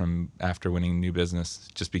 from after winning new business,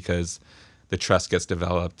 just because the trust gets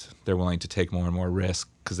developed. They're willing to take more and more risk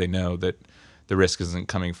because they know that the risk isn't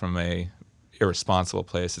coming from a irresponsible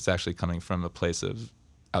place. It's actually coming from a place of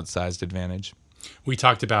outsized advantage. We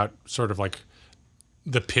talked about sort of like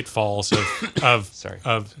the pitfalls of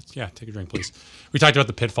take a drink, please. We talked about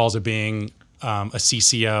the pitfalls of being a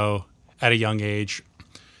CCO at a young age.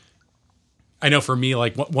 I know for me,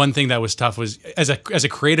 like one thing that was tough was as a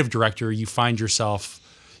creative director, you find yourself,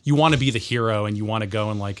 you want to be the hero and you want to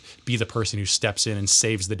go and like be the person who steps in and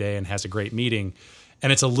saves the day and has a great meeting.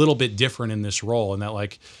 And it's a little bit different in this role in that,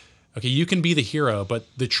 like, okay, you can be the hero, but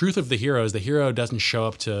the truth of the hero is the hero doesn't show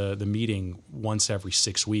up to the meeting once every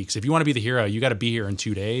 6 weeks. If you want to be the hero, you got to be here in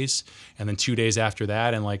 2 days and then 2 days after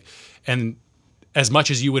that. And as much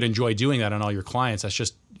as you would enjoy doing that on all your clients, that's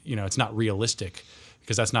just, it's not realistic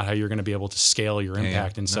because that's not how you're going to be able to scale your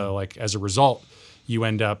impact. So like, as a result, you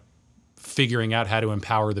end up figuring out how to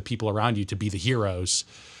empower the people around you to be the heroes.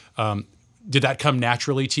 Did that come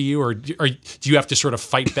naturally to you, or do you have to sort of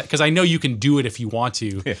fight back? Because I know you can do it if you want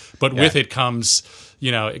to, but with it comes,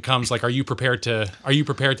 like, are you prepared to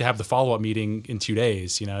have the follow-up meeting in 2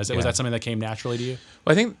 days? Was that something that came naturally to you?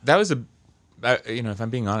 Well, I think that was if I'm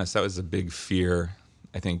being honest, that was a big fear.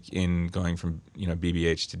 I think in going from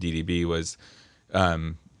BBH to DDB was,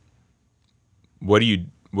 what do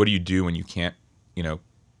you do when you can't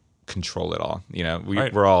control it all?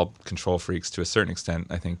 We're all control freaks to a certain extent,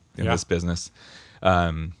 I think, in this business.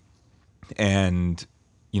 The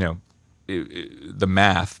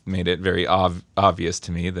math made it very obvious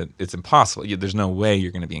to me that it's impossible. There's no way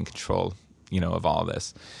you're going to be in control, of all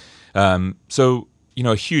this. So,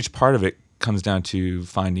 a huge part of it comes down to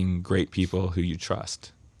finding great people who you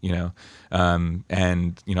trust. And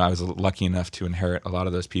I was lucky enough to inherit a lot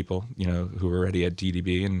of those people, who were already at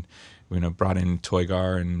DDB, and brought in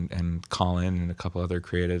Toygar and Colin and a couple other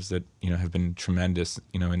creatives that have been tremendous,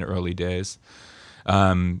 in the early days.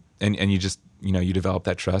 And you just you develop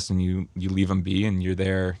that trust, and you leave them be, and you're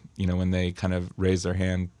there, when they kind of raise their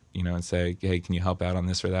hand, and say, hey, can you help out on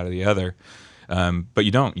this or that or the other? But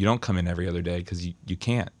you don't come in every other day, because you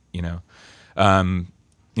can't.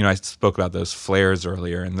 I spoke about those flares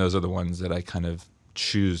earlier, and those are the ones that I kind of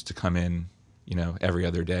choose to come in, every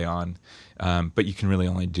other day on. But you can really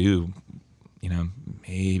only do,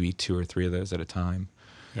 maybe 2 or 3 of those at a time.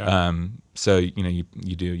 Yeah. So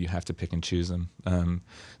you have to pick and choose them.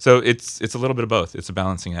 So it's a little bit of both. It's a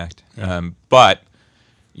balancing act. Yeah. But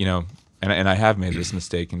and I have made this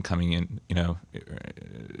mistake in coming in,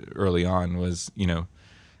 early on, was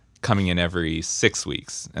coming in every 6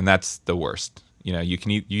 weeks, and that's the worst. You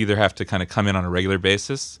either have to kind of come in on a regular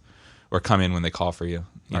basis, or come in when they call for you.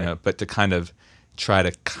 But to kind of try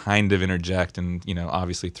to kind of interject and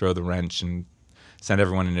obviously throw the wrench and send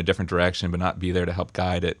everyone in a different direction, but not be there to help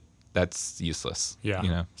guide it, that's useless.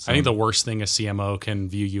 Yeah. So I think the worst thing a CMO can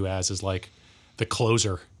view you as is like the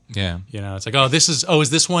closer. Yeah. It's like, is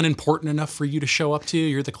this one important enough for you to show up to?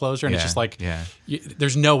 You're the closer. And it's just like,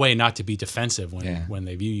 there's no way not to be defensive when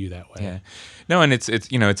they view you that way. Yeah. No, and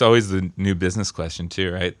it's always the new business question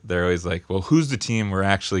too, right? They're always like, well, who's the team we're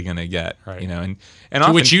actually going to get? Right. And to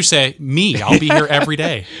often, which you say, me, I'll be here every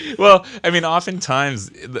day. Well, I mean, oftentimes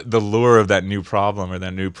the lure of that new problem or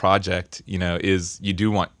that new project, is you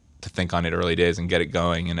do want to think on it early days and get it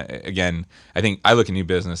going. And again, I think I look at new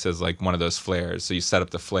business as like one of those flares. So you set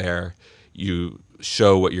up the flare, you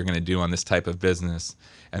show what you're going to do on this type of business,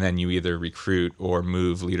 and then you either recruit or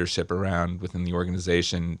move leadership around within the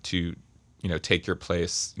organization to, take your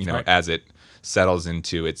place, right, as it settles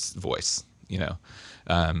into its voice,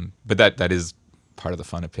 But that is part of the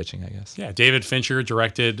fun of pitching, I guess. Yeah, David Fincher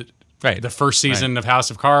directed the first season of House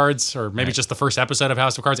of Cards, or maybe just the first episode of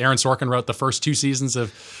House of Cards. Aaron Sorkin wrote the first 2 seasons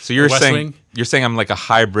of So you're West saying Wing. You're saying I'm like a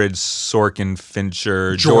hybrid Sorkin,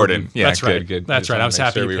 Fincher, Jordan. Yeah, that's right. Good. That's right. I was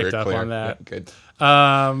happy you picked up on that. Yeah, good.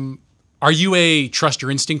 Are you a trust your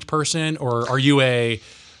instinct person, or are you a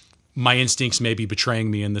my instincts may be betraying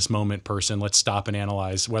me in this moment person? Let's stop and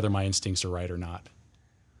analyze whether my instincts are right or not.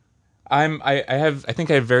 I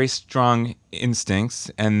think I have very strong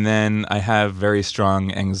instincts, and then I have very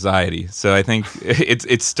strong anxiety. So I think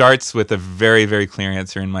it starts with a very, very clear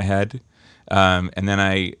answer in my head, and then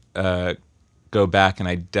I go back and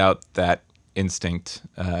I doubt that instinct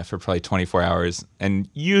for probably 24 hours, and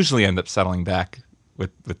usually end up settling back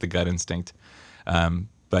with the gut instinct.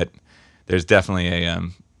 But there's definitely a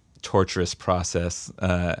torturous process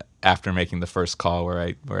after making the first call where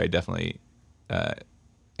I definitely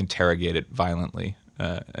interrogate it violently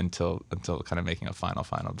until kind of making a final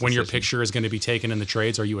decision. When your picture is going to be taken in the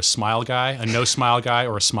trades, are you a smile guy, a no smile guy,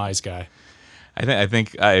 or a smize guy? I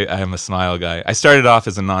think I am a smile guy. I started off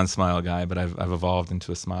as a non-smile guy, but I've evolved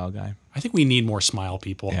into a smile guy. I think we need more smile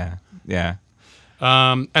people. Yeah.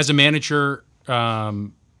 As a manager,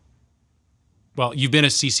 well, you've been a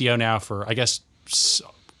CCO now for, I guess,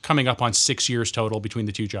 coming up on 6 years total between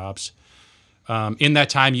the 2 jobs. In that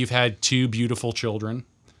time, you've had 2 beautiful children.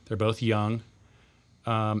 They're both young.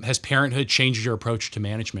 Has parenthood changed your approach to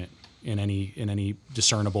management in any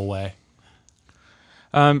discernible way?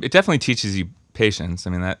 It definitely teaches you patience. I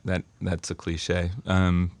mean, that's a cliche,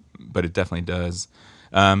 but it definitely does.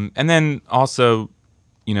 And then also,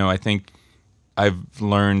 I think I've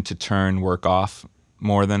learned to turn work off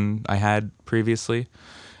more than I had previously.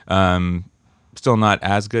 Still not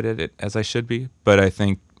as good at it as I should be, but I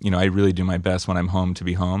think I really do my best when I'm home to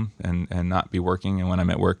be home and not be working, and when I'm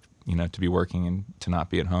at work, to be working and to not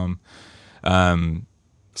be at home.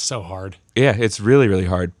 So hard. Yeah, it's really, really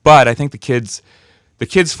hard. But I think the kids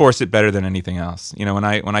force it better than anything else. When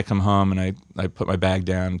I come home and I put my bag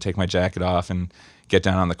down, take my jacket off, and get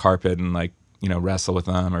down on the carpet and wrestle with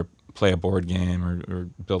them or play a board game or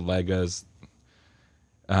build Legos.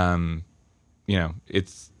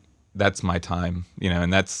 That's my time.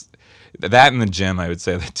 And that's. That in the gym, I would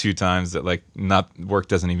say the 2 times that work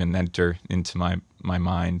doesn't even enter into my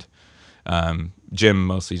mind. Gym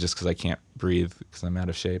mostly just because I can't breathe because I'm out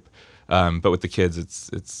of shape. But with the kids,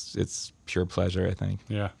 it's pure pleasure, I think.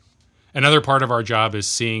 Yeah. Another part of our job is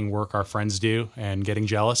seeing work our friends do and getting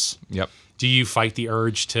jealous. Yep. Do you fight the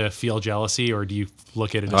urge to feel jealousy, or do you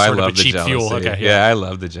look at it as sort of a cheap fuel? Okay. Yeah, I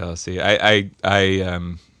love the jealousy. I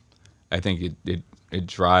think it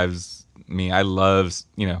drives me. I love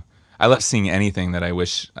seeing anything that I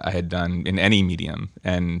wish I had done in any medium,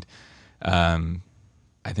 and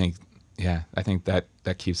I think yeah, I think that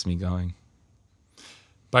keeps me going.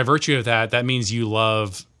 By virtue of that, that means you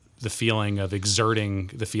love the feeling of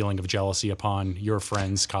exerting the feeling of jealousy upon your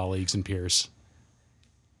friends, colleagues, and peers.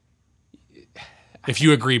 If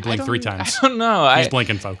you agree, blink 3 times. I don't know. He's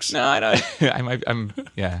blinking, folks. No, I don't.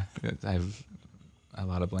 Yeah, I have a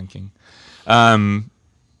lot of blinking.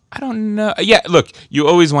 I don't know. Yeah, look, you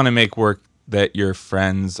always want to make work that your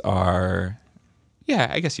friends are. Yeah,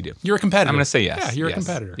 I guess you do. You're a competitor. I'm going to say yes. Yeah, you're yes. a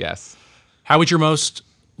competitor. Yes. How would your most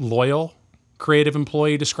loyal creative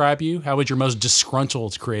employee describe you? How would your most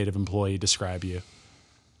disgruntled creative employee describe you?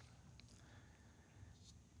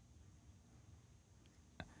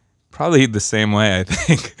 Probably the same way, I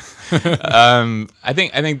think. I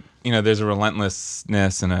think there's a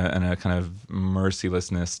relentlessness and a kind of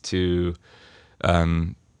mercilessness to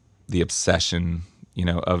the obsession,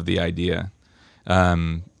 of the idea,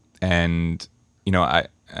 and I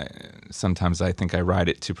sometimes I think I ride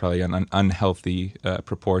it to probably an unhealthy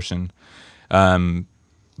proportion,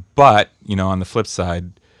 but on the flip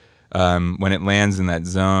side, when it lands in that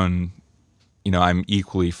zone, I'm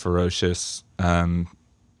equally ferocious.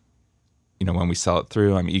 When we sell it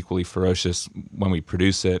through, I'm equally ferocious when we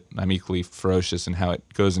produce it. I'm equally ferocious in how it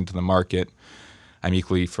goes into the market. I'm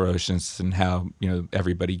equally ferocious in how,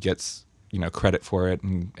 everybody gets, credit for it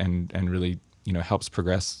and really, helps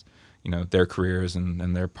progress, their careers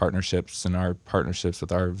and their partnerships and our partnerships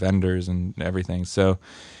with our vendors and everything. So,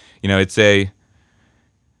 I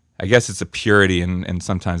guess it's a purity and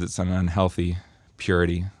sometimes it's an unhealthy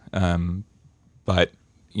purity. But,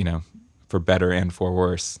 for better and for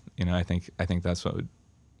worse, I think that's what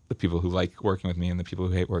the people who like working with me and the people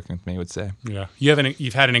who hate working with me would say. Yeah,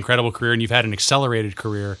 you've had an incredible career and you've had an accelerated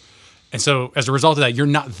career, and so as a result of that, you're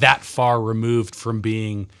not that far removed from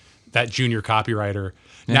being that junior copywriter.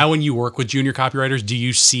 Yeah. Now, when you work with junior copywriters, do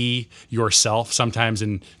you see yourself sometimes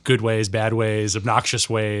in good ways, bad ways, obnoxious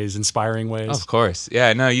ways, inspiring ways? Of course,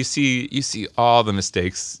 yeah. No, you see all the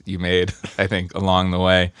mistakes you made, I think, along the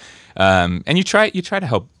way, and you try to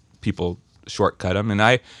help people shortcut them. And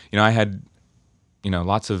I had,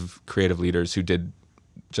 lots of creative leaders who did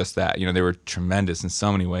just that. They were tremendous in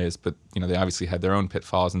so many ways, but, they obviously had their own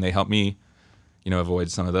pitfalls and they helped me,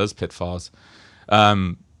 avoid some of those pitfalls.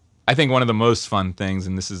 I think one of the most fun things,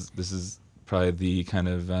 and this is probably the kind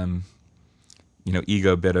of,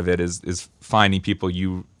 ego bit of it is finding people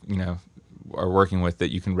you are working with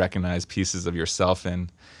that you can recognize pieces of yourself in.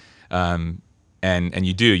 And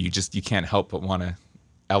you can't help but want to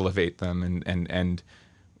elevate them and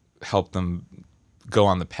help them go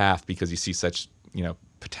on the path because you see such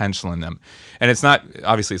potential in them. And it's not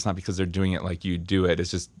because they're doing it like you do it.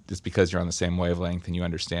 It's because you're on the same wavelength and you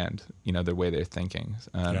understand the way they're thinking.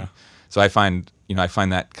 So I find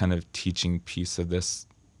that kind of teaching piece of this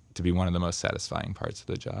to be one of the most satisfying parts of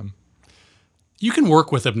the job. You can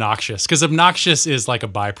work with obnoxious because obnoxious is like a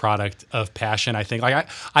byproduct of passion. I think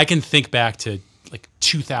I can think back to like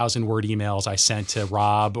 2,000 word emails I sent to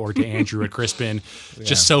Rob or to Andrew at Crispin,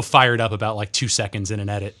 just so fired up about like 2 seconds in an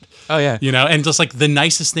edit. Oh yeah. And just like the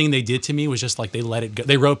nicest thing they did to me was just like, they let it go.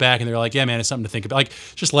 They wrote back and they were like, yeah, man, it's something to think about.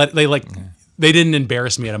 Like they didn't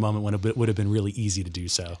embarrass me at a moment when it would have been really easy to do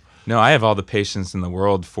so. No, I have all the patience in the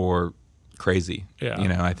world for crazy.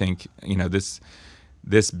 Yeah. I think,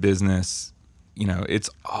 this business, it's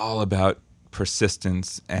all about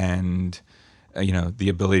persistence and, the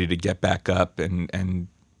ability to get back up and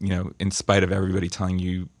in spite of everybody telling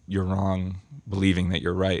you you're wrong, believing that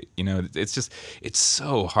you're right. It's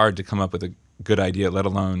so hard to come up with a good idea, let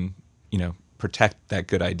alone, protect that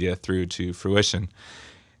good idea through to fruition.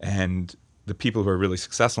 And the people who are really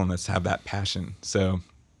successful in this have that passion. So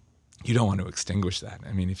you don't want to extinguish that.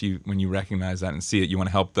 I mean, when you recognize that and see it, you want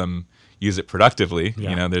to help them use it productively.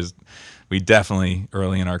 Yeah. We definitely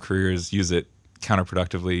early in our careers use it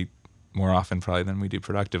counterproductively more often probably than we do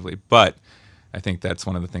productively. But I think that's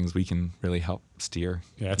one of the things we can really help steer.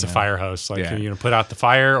 Yeah, it's a fire hose. Like, are you going to put out the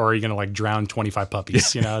fire or are you going to like drown 25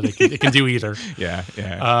 puppies? It can do either. Yeah.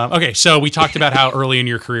 Okay, so we talked about how early in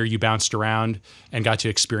your career you bounced around and got to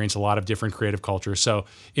experience a lot of different creative cultures. So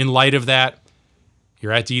in light of that,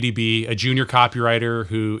 you're at DDB, a junior copywriter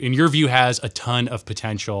who, in your view, has a ton of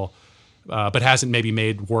potential, but hasn't maybe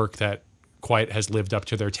made work that quite has lived up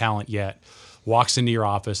to their talent yet. Walks into your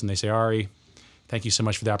office and they say, Ari, thank you so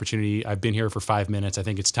much for the opportunity. I've been here for 5 minutes. I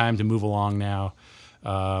think it's time to move along now.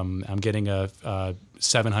 I'm getting a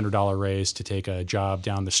 $700 raise to take a job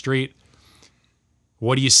down the street.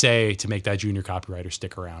 What do you say to make that junior copywriter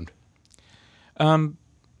stick around?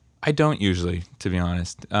 I don't usually, to be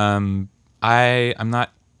honest. I'm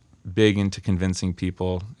not big into convincing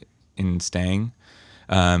people in staying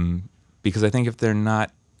because I think if they're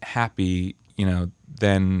not happy,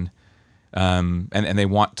 then and they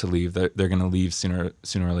want to leave, they're going to leave sooner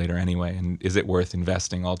or later anyway. And is it worth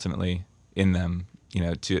investing ultimately in them,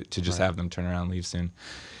 to just have them turn around and leave soon?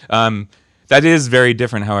 That is very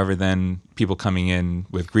different, however, than people coming in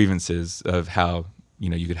with grievances of how,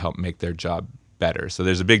 you could help make their job better. So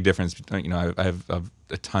there's a big difference. I have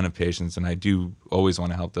a ton of patience, and I do always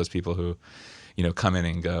want to help those people who, come in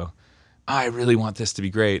and go, I really want this to be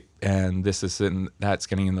great, and this is and that's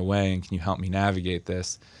getting in the way, and can you help me navigate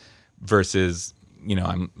this? Versus,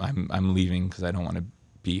 I'm leaving because I don't want to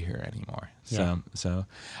be here anymore. Yeah. So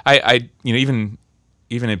I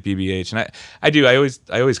even at BBH, and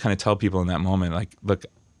I always kind of tell people in that moment, like, look,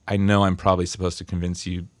 I know I'm probably supposed to convince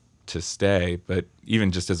you to stay, but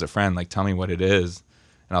even just as a friend, like, tell me what it is,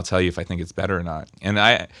 and I'll tell you if I think it's better or not. And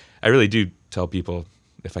I really do tell people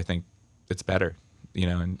if I think it's better,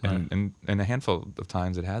 and a handful of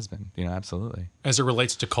times it has been, absolutely. As it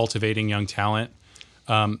relates to cultivating young talent,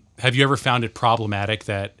 have you ever found it problematic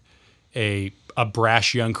that a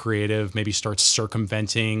brash young creative maybe starts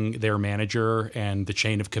circumventing their manager and the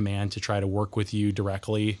chain of command to try to work with you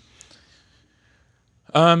directly?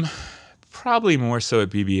 Probably more so at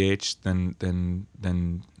BBH than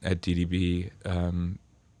at DDB,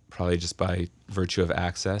 probably just by virtue of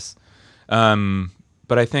access.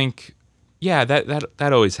 But I think, yeah,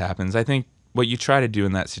 that always happens. I think what you try to do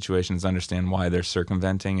in that situation is understand why they're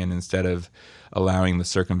circumventing, and instead of allowing the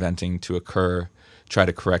circumventing to occur, try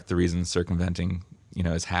to correct the reason circumventing,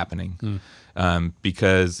 is happening.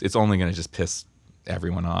 Because it's only going to just piss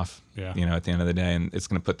everyone off, at the end of the day. And it's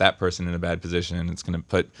going to put that person in a bad position. It's going to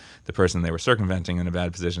put the person they were circumventing in a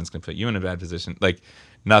bad position. It's going to put you in a bad position. Like,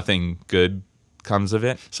 nothing good comes of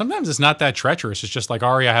it. Sometimes it's not that treacherous. It's just like,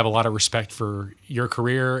 Ari, I have a lot of respect for your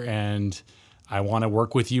career, and I want to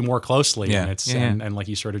work with you more closely. Yeah. And it's and like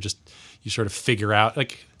you sort of figure out,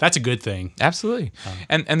 like, that's a good thing. Absolutely.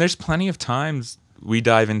 And there's plenty of times we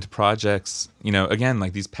dive into projects, again,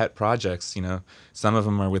 like these pet projects, some of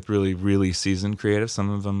them are with really, really seasoned creatives.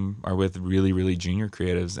 Some of them are with really, really junior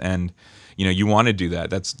creatives. And, you want to do that.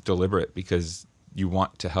 That's deliberate, because you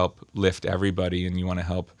want to help lift everybody, and you want to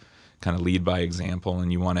help kind of lead by example,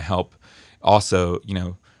 and you want to help also,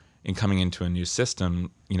 in coming into a new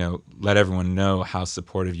system, let everyone know how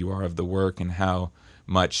supportive you are of the work, and how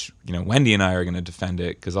much, Wendy and I are going to defend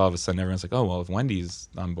it, because all of a sudden everyone's like, oh, well, if Wendy's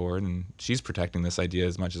on board and she's protecting this idea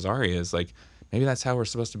as much as Ari is, like, maybe that's how we're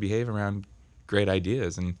supposed to behave around great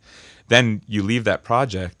ideas. And then you leave that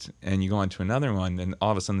project and you go on to another one, and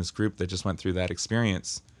all of a sudden this group that just went through that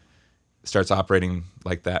experience starts operating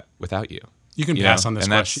like that without you. You can pass on this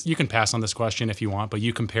question. You can pass on this question if you want, but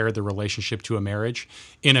you compared the relationship to a marriage.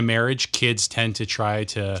 In a marriage, kids tend to try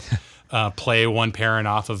to play one parent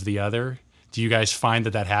off of the other. Do you guys find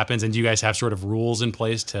that happens, and do you guys have sort of rules in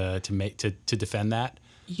place to defend that?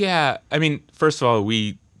 Yeah, I mean, first of all,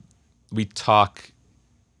 we talk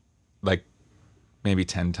like maybe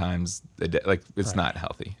 10 times a day. Like, it's not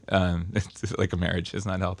healthy. It's like a marriage is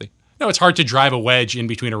not healthy. No, it's hard to drive a wedge in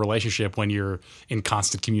between a relationship when you're in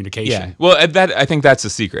constant communication. Yeah, well, I think that's a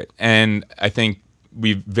secret, and I think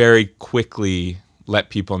we very quickly let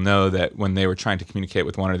people know that when they were trying to communicate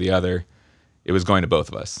with one or the other, it was going to both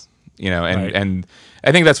of us. And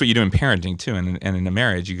I think that's what you do in parenting too, and in a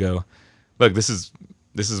marriage, you go, look, this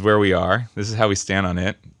is where we are. This is how we stand on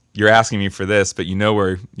it. You're asking me for this, but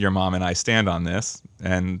where your mom and I stand on this,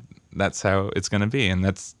 and that's how it's going to be. And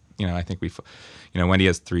that's, I think Wendy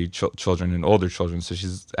has 3 children and older children, so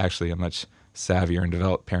she's actually a much savvier and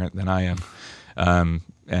developed parent than I am.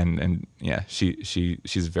 And yeah,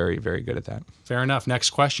 she's very, very good at that. Fair enough. Next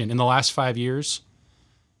question. In the last 5 years,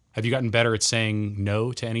 have you gotten better at saying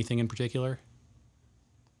no to anything in particular?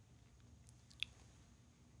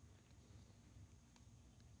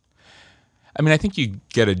 I mean, I think you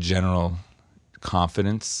get a general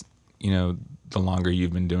confidence, the longer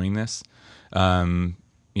you've been doing this.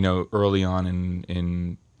 Early on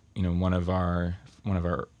in one of our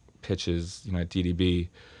pitches, at DDB,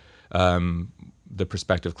 the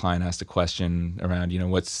prospective client asked a question around,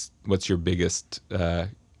 what's your biggest,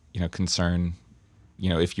 concern,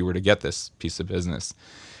 if you were to get this piece of business.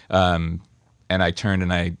 And I turned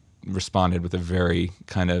and I responded with a very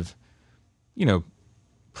kind of,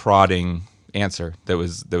 prodding answer that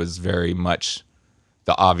was very much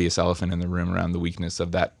the obvious elephant in the room around the weakness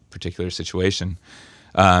of that particular situation.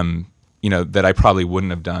 That I probably wouldn't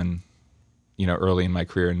have done, early in my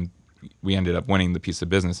career, and we ended up winning the piece of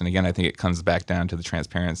business. And again, I think it comes back down to the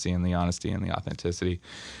transparency and the honesty and the authenticity,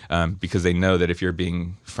 because they know that if you're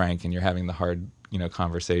being frank and you're having the hard,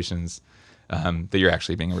 conversations, that you're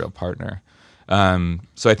actually being a real partner.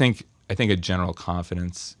 So I think I think a general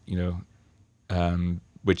confidence,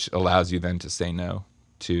 which allows you then to say no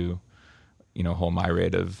to, a whole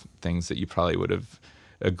myriad of things that you probably would have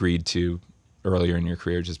agreed to earlier in your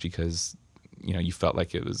career just because, you felt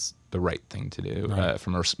like it was the right thing to do, Right.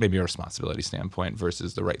 from maybe a responsibility standpoint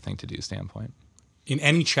versus the right thing to do standpoint. In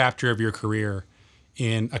any chapter of your career,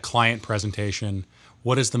 in a client presentation,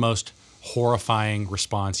 what is the most horrifying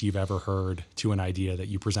response you've ever heard to an idea that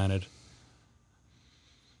you presented?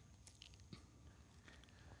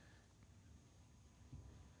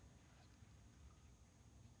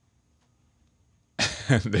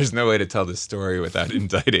 There's no way to tell this story without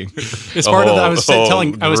indicting. It's part of the, I was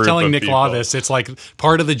telling Nick people. Law it's like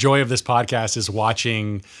part of the joy of this podcast is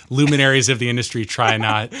watching luminaries of the industry try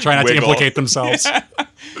not to Wiggle. implicate themselves.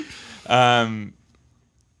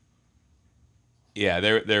 Yeah,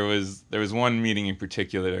 there was one meeting in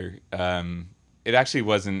particular. It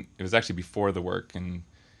was actually before the work, and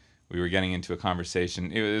we were getting into a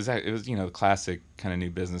conversation. It was the classic kind of new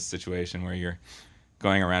business situation where you're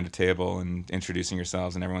going around a table and introducing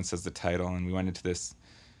yourselves, and everyone says the title. And we went into this,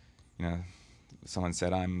 someone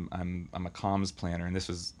said, I'm a comms planner, and this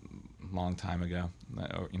was a long time ago,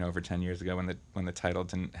 over 10 years ago, when the title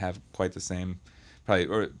didn't have quite the same, probably,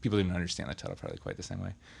 or people didn't understand the title probably quite the same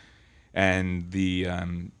way. And the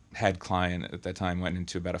head client at that time went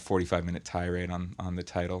into about a 45-minute tirade on the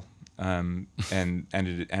title, and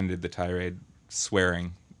ended the tirade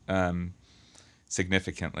swearing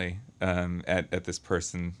significantly at this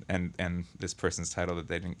person and this person's title that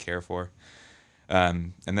they didn't care for.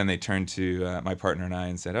 And then they turned to my partner and I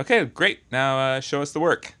and said, "Okay, great. Now show us the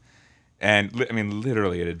work." And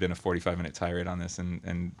literally, it had been a 45-minute tirade on this,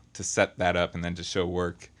 and to set that up and then to show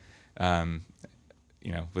work,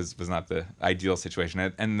 was not the ideal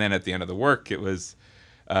situation. And then at the end of the work, it was,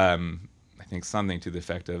 I think, something to the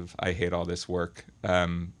effect of, "I hate all this work,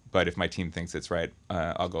 but if my team thinks it's right,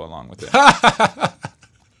 I'll go along with it."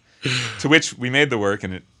 To which we made the work,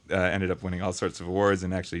 and it ended up winning all sorts of awards,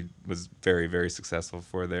 and actually was very, very successful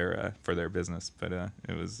for their business. But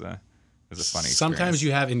it was a funny experience. Sometimes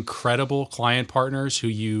you have incredible client partners who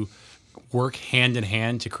you work hand in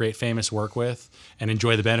hand to create famous work with and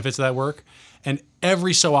enjoy the benefits of that work. And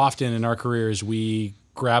every so often in our careers, we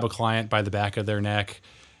grab a client by the back of their neck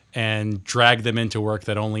and drag them into work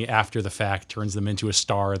that only after the fact turns them into a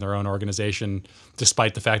star in their own organization,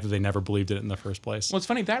 despite the fact that they never believed it in the first place. Well, it's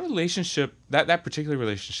funny, that relationship, that particular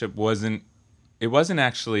relationship wasn't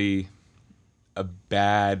actually a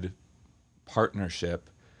bad partnership.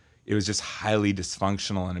 It was just highly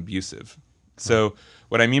dysfunctional and abusive. So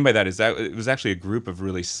what I mean by that is that it was actually a group of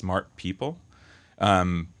really smart people,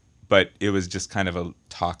 but it was just kind of a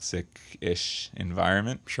toxic-ish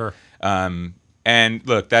environment. Sure. And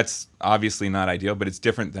look, that's obviously not ideal, but it's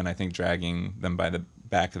different than, I think, dragging them by the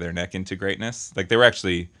back of their neck into greatness. Like, they were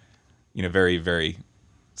actually, very, very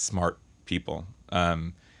smart people.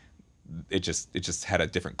 It just had a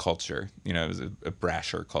different culture. It was a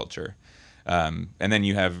brasher culture. And then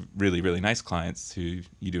you have really, really nice clients who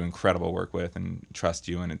you do incredible work with and trust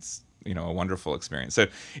you, and it's, a wonderful experience. So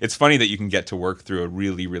it's funny that you can get to work through a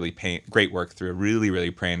really, really great work through a really, really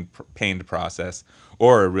pained process,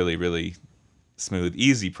 or a really, really smooth,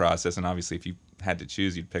 easy process. And obviously, if you had to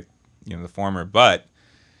choose, you'd pick, the former. But,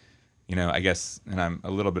 I guess, and I'm a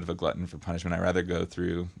little bit of a glutton for punishment, I'd rather go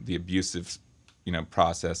through the abusive,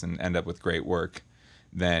 process and end up with great work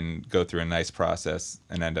than go through a nice process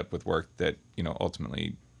and end up with work that,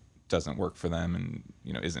 ultimately doesn't work for them and,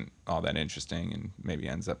 isn't all that interesting and maybe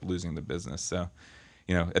ends up losing the business. So,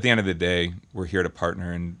 at the end of the day, we're here to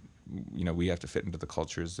partner, and we have to fit into the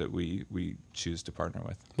cultures that we choose to partner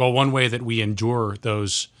with. Well, one way that we endure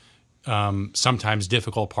those sometimes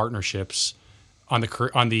difficult partnerships on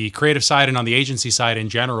the creative side and on the agency side in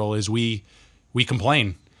general is we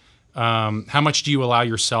complain. How much do you allow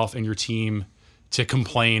yourself and your team to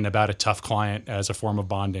complain about a tough client as a form of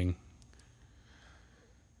bonding?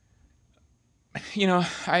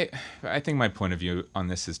 I think my point of view on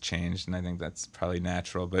this has changed, and I think that's probably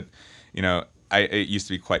natural. But, it used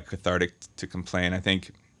to be quite cathartic to complain. I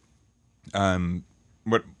think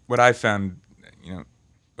what I've found,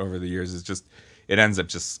 over the years is just it ends up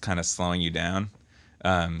just kind of slowing you down.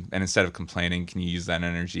 And instead of complaining, can you use that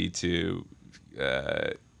energy to,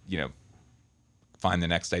 find the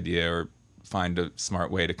next idea or find a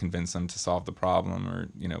smart way to convince them to solve the problem, or,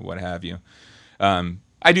 what have you.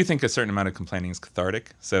 I do think a certain amount of complaining is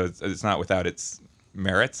cathartic, so it's not without its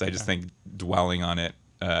merits. I just think dwelling on it,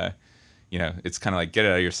 it's kind of like get it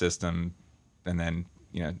out of your system and then,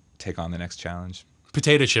 take on the next challenge.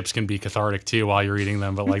 Potato chips can be cathartic too while you're eating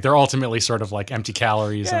them, but like they're ultimately sort of like empty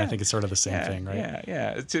calories, and I think it's sort of the same thing, right?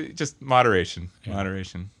 Yeah. It's just moderation.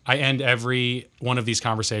 I end every one of these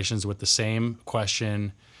conversations with the same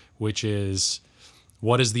question, which is,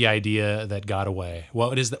 what is the idea that got away?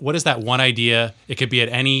 What is that one idea? It could be at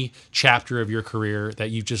any chapter of your career that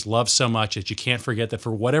you just love so much that you can't forget, that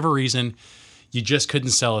for whatever reason you just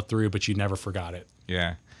couldn't sell it through, but you never forgot it.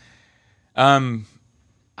 Yeah.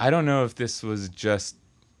 I don't know if this was just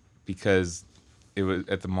because it was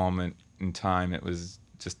at the moment in time, it was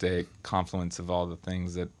just a confluence of all the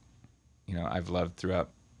things that, I've loved throughout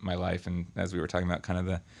my life. And as we were talking about kind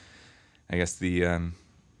of the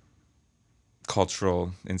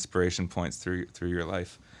cultural inspiration points through your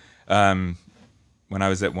life. When I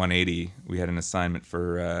was at 180, we had an assignment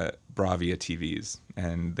for Bravia TVs,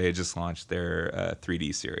 and they had just launched their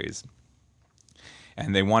 3D series.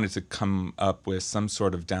 And they wanted to come up with some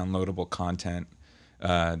sort of downloadable content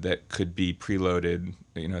that could be preloaded,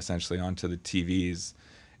 essentially onto the TVs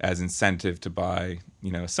as incentive to buy, a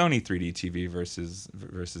Sony 3D TV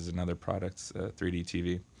versus another product's 3D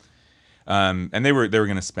TV. And they were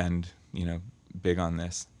going to spend, big on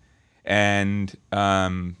this. And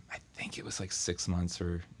I think it was like 6 months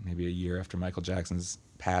or maybe a year after Michael Jackson's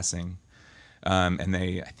passing, and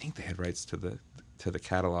I think they had rights to the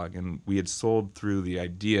catalog, and we had sold through the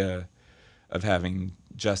idea of having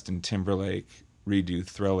Justin Timberlake redo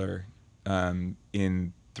Thriller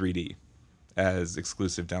in 3D as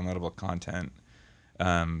exclusive downloadable content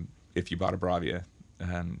if you bought a Bravia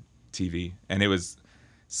TV, and it was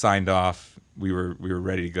signed off. We were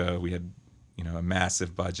ready to go. We had a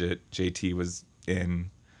massive budget. JT was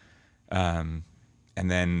in, and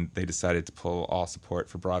then they decided to pull all support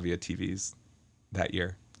for Bravia TVs that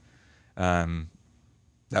year.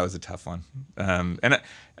 That was a tough one. And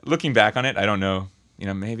looking back on it, I don't know,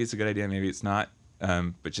 maybe it's a good idea, maybe it's not.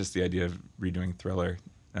 But just the idea of redoing Thriller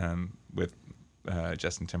with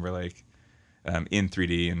Justin Timberlake in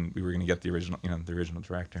 3D, and we were going to get the original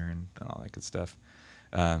director and all that good stuff,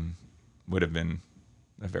 would have been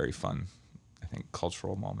a very fun, I think,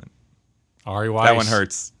 cultural moment. Ari Weiss. That one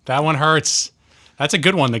hurts. That one hurts. That's a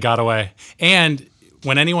good one that got away. And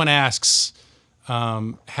when anyone asks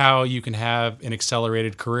how you can have an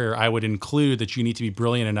accelerated career, I would include that you need to be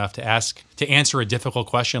brilliant enough to answer a difficult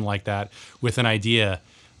question like that with an idea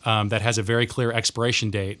that has a very clear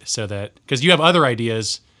expiration date, so that, because you have other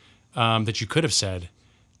ideas that you could have said,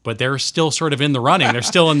 but they're still sort of in the running. They're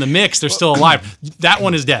still in the mix. They're still alive. That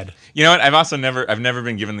one is dead. You know what? I've never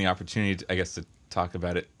been given the opportunity to talk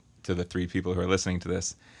about it to the three people who are listening to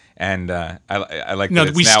this. And I like. No,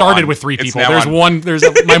 we started with three people. There's one.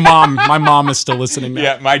 My mom. My mom is still listening now.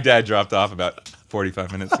 Yeah, my dad dropped off about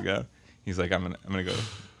 45 minutes ago. He's like, I'm gonna go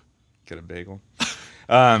get a bagel.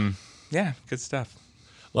 Yeah, good stuff.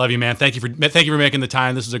 Love you, man. Thank you for making the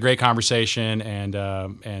time. This was a great conversation, and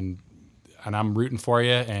I'm rooting for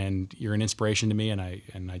you. And you're an inspiration to me, and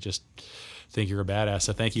I just think you're a badass.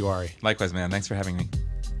 So thank you, Ari. Likewise, man. Thanks for having me.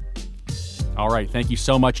 All right. Thank you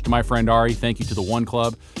so much to my friend Ari. Thank you to the One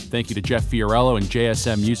Club. Thank you to Jeff Fiorello and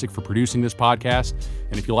JSM Music for producing this podcast.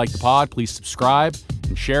 And if you like the pod, please subscribe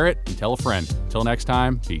and share it and tell a friend. Until next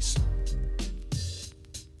time, peace.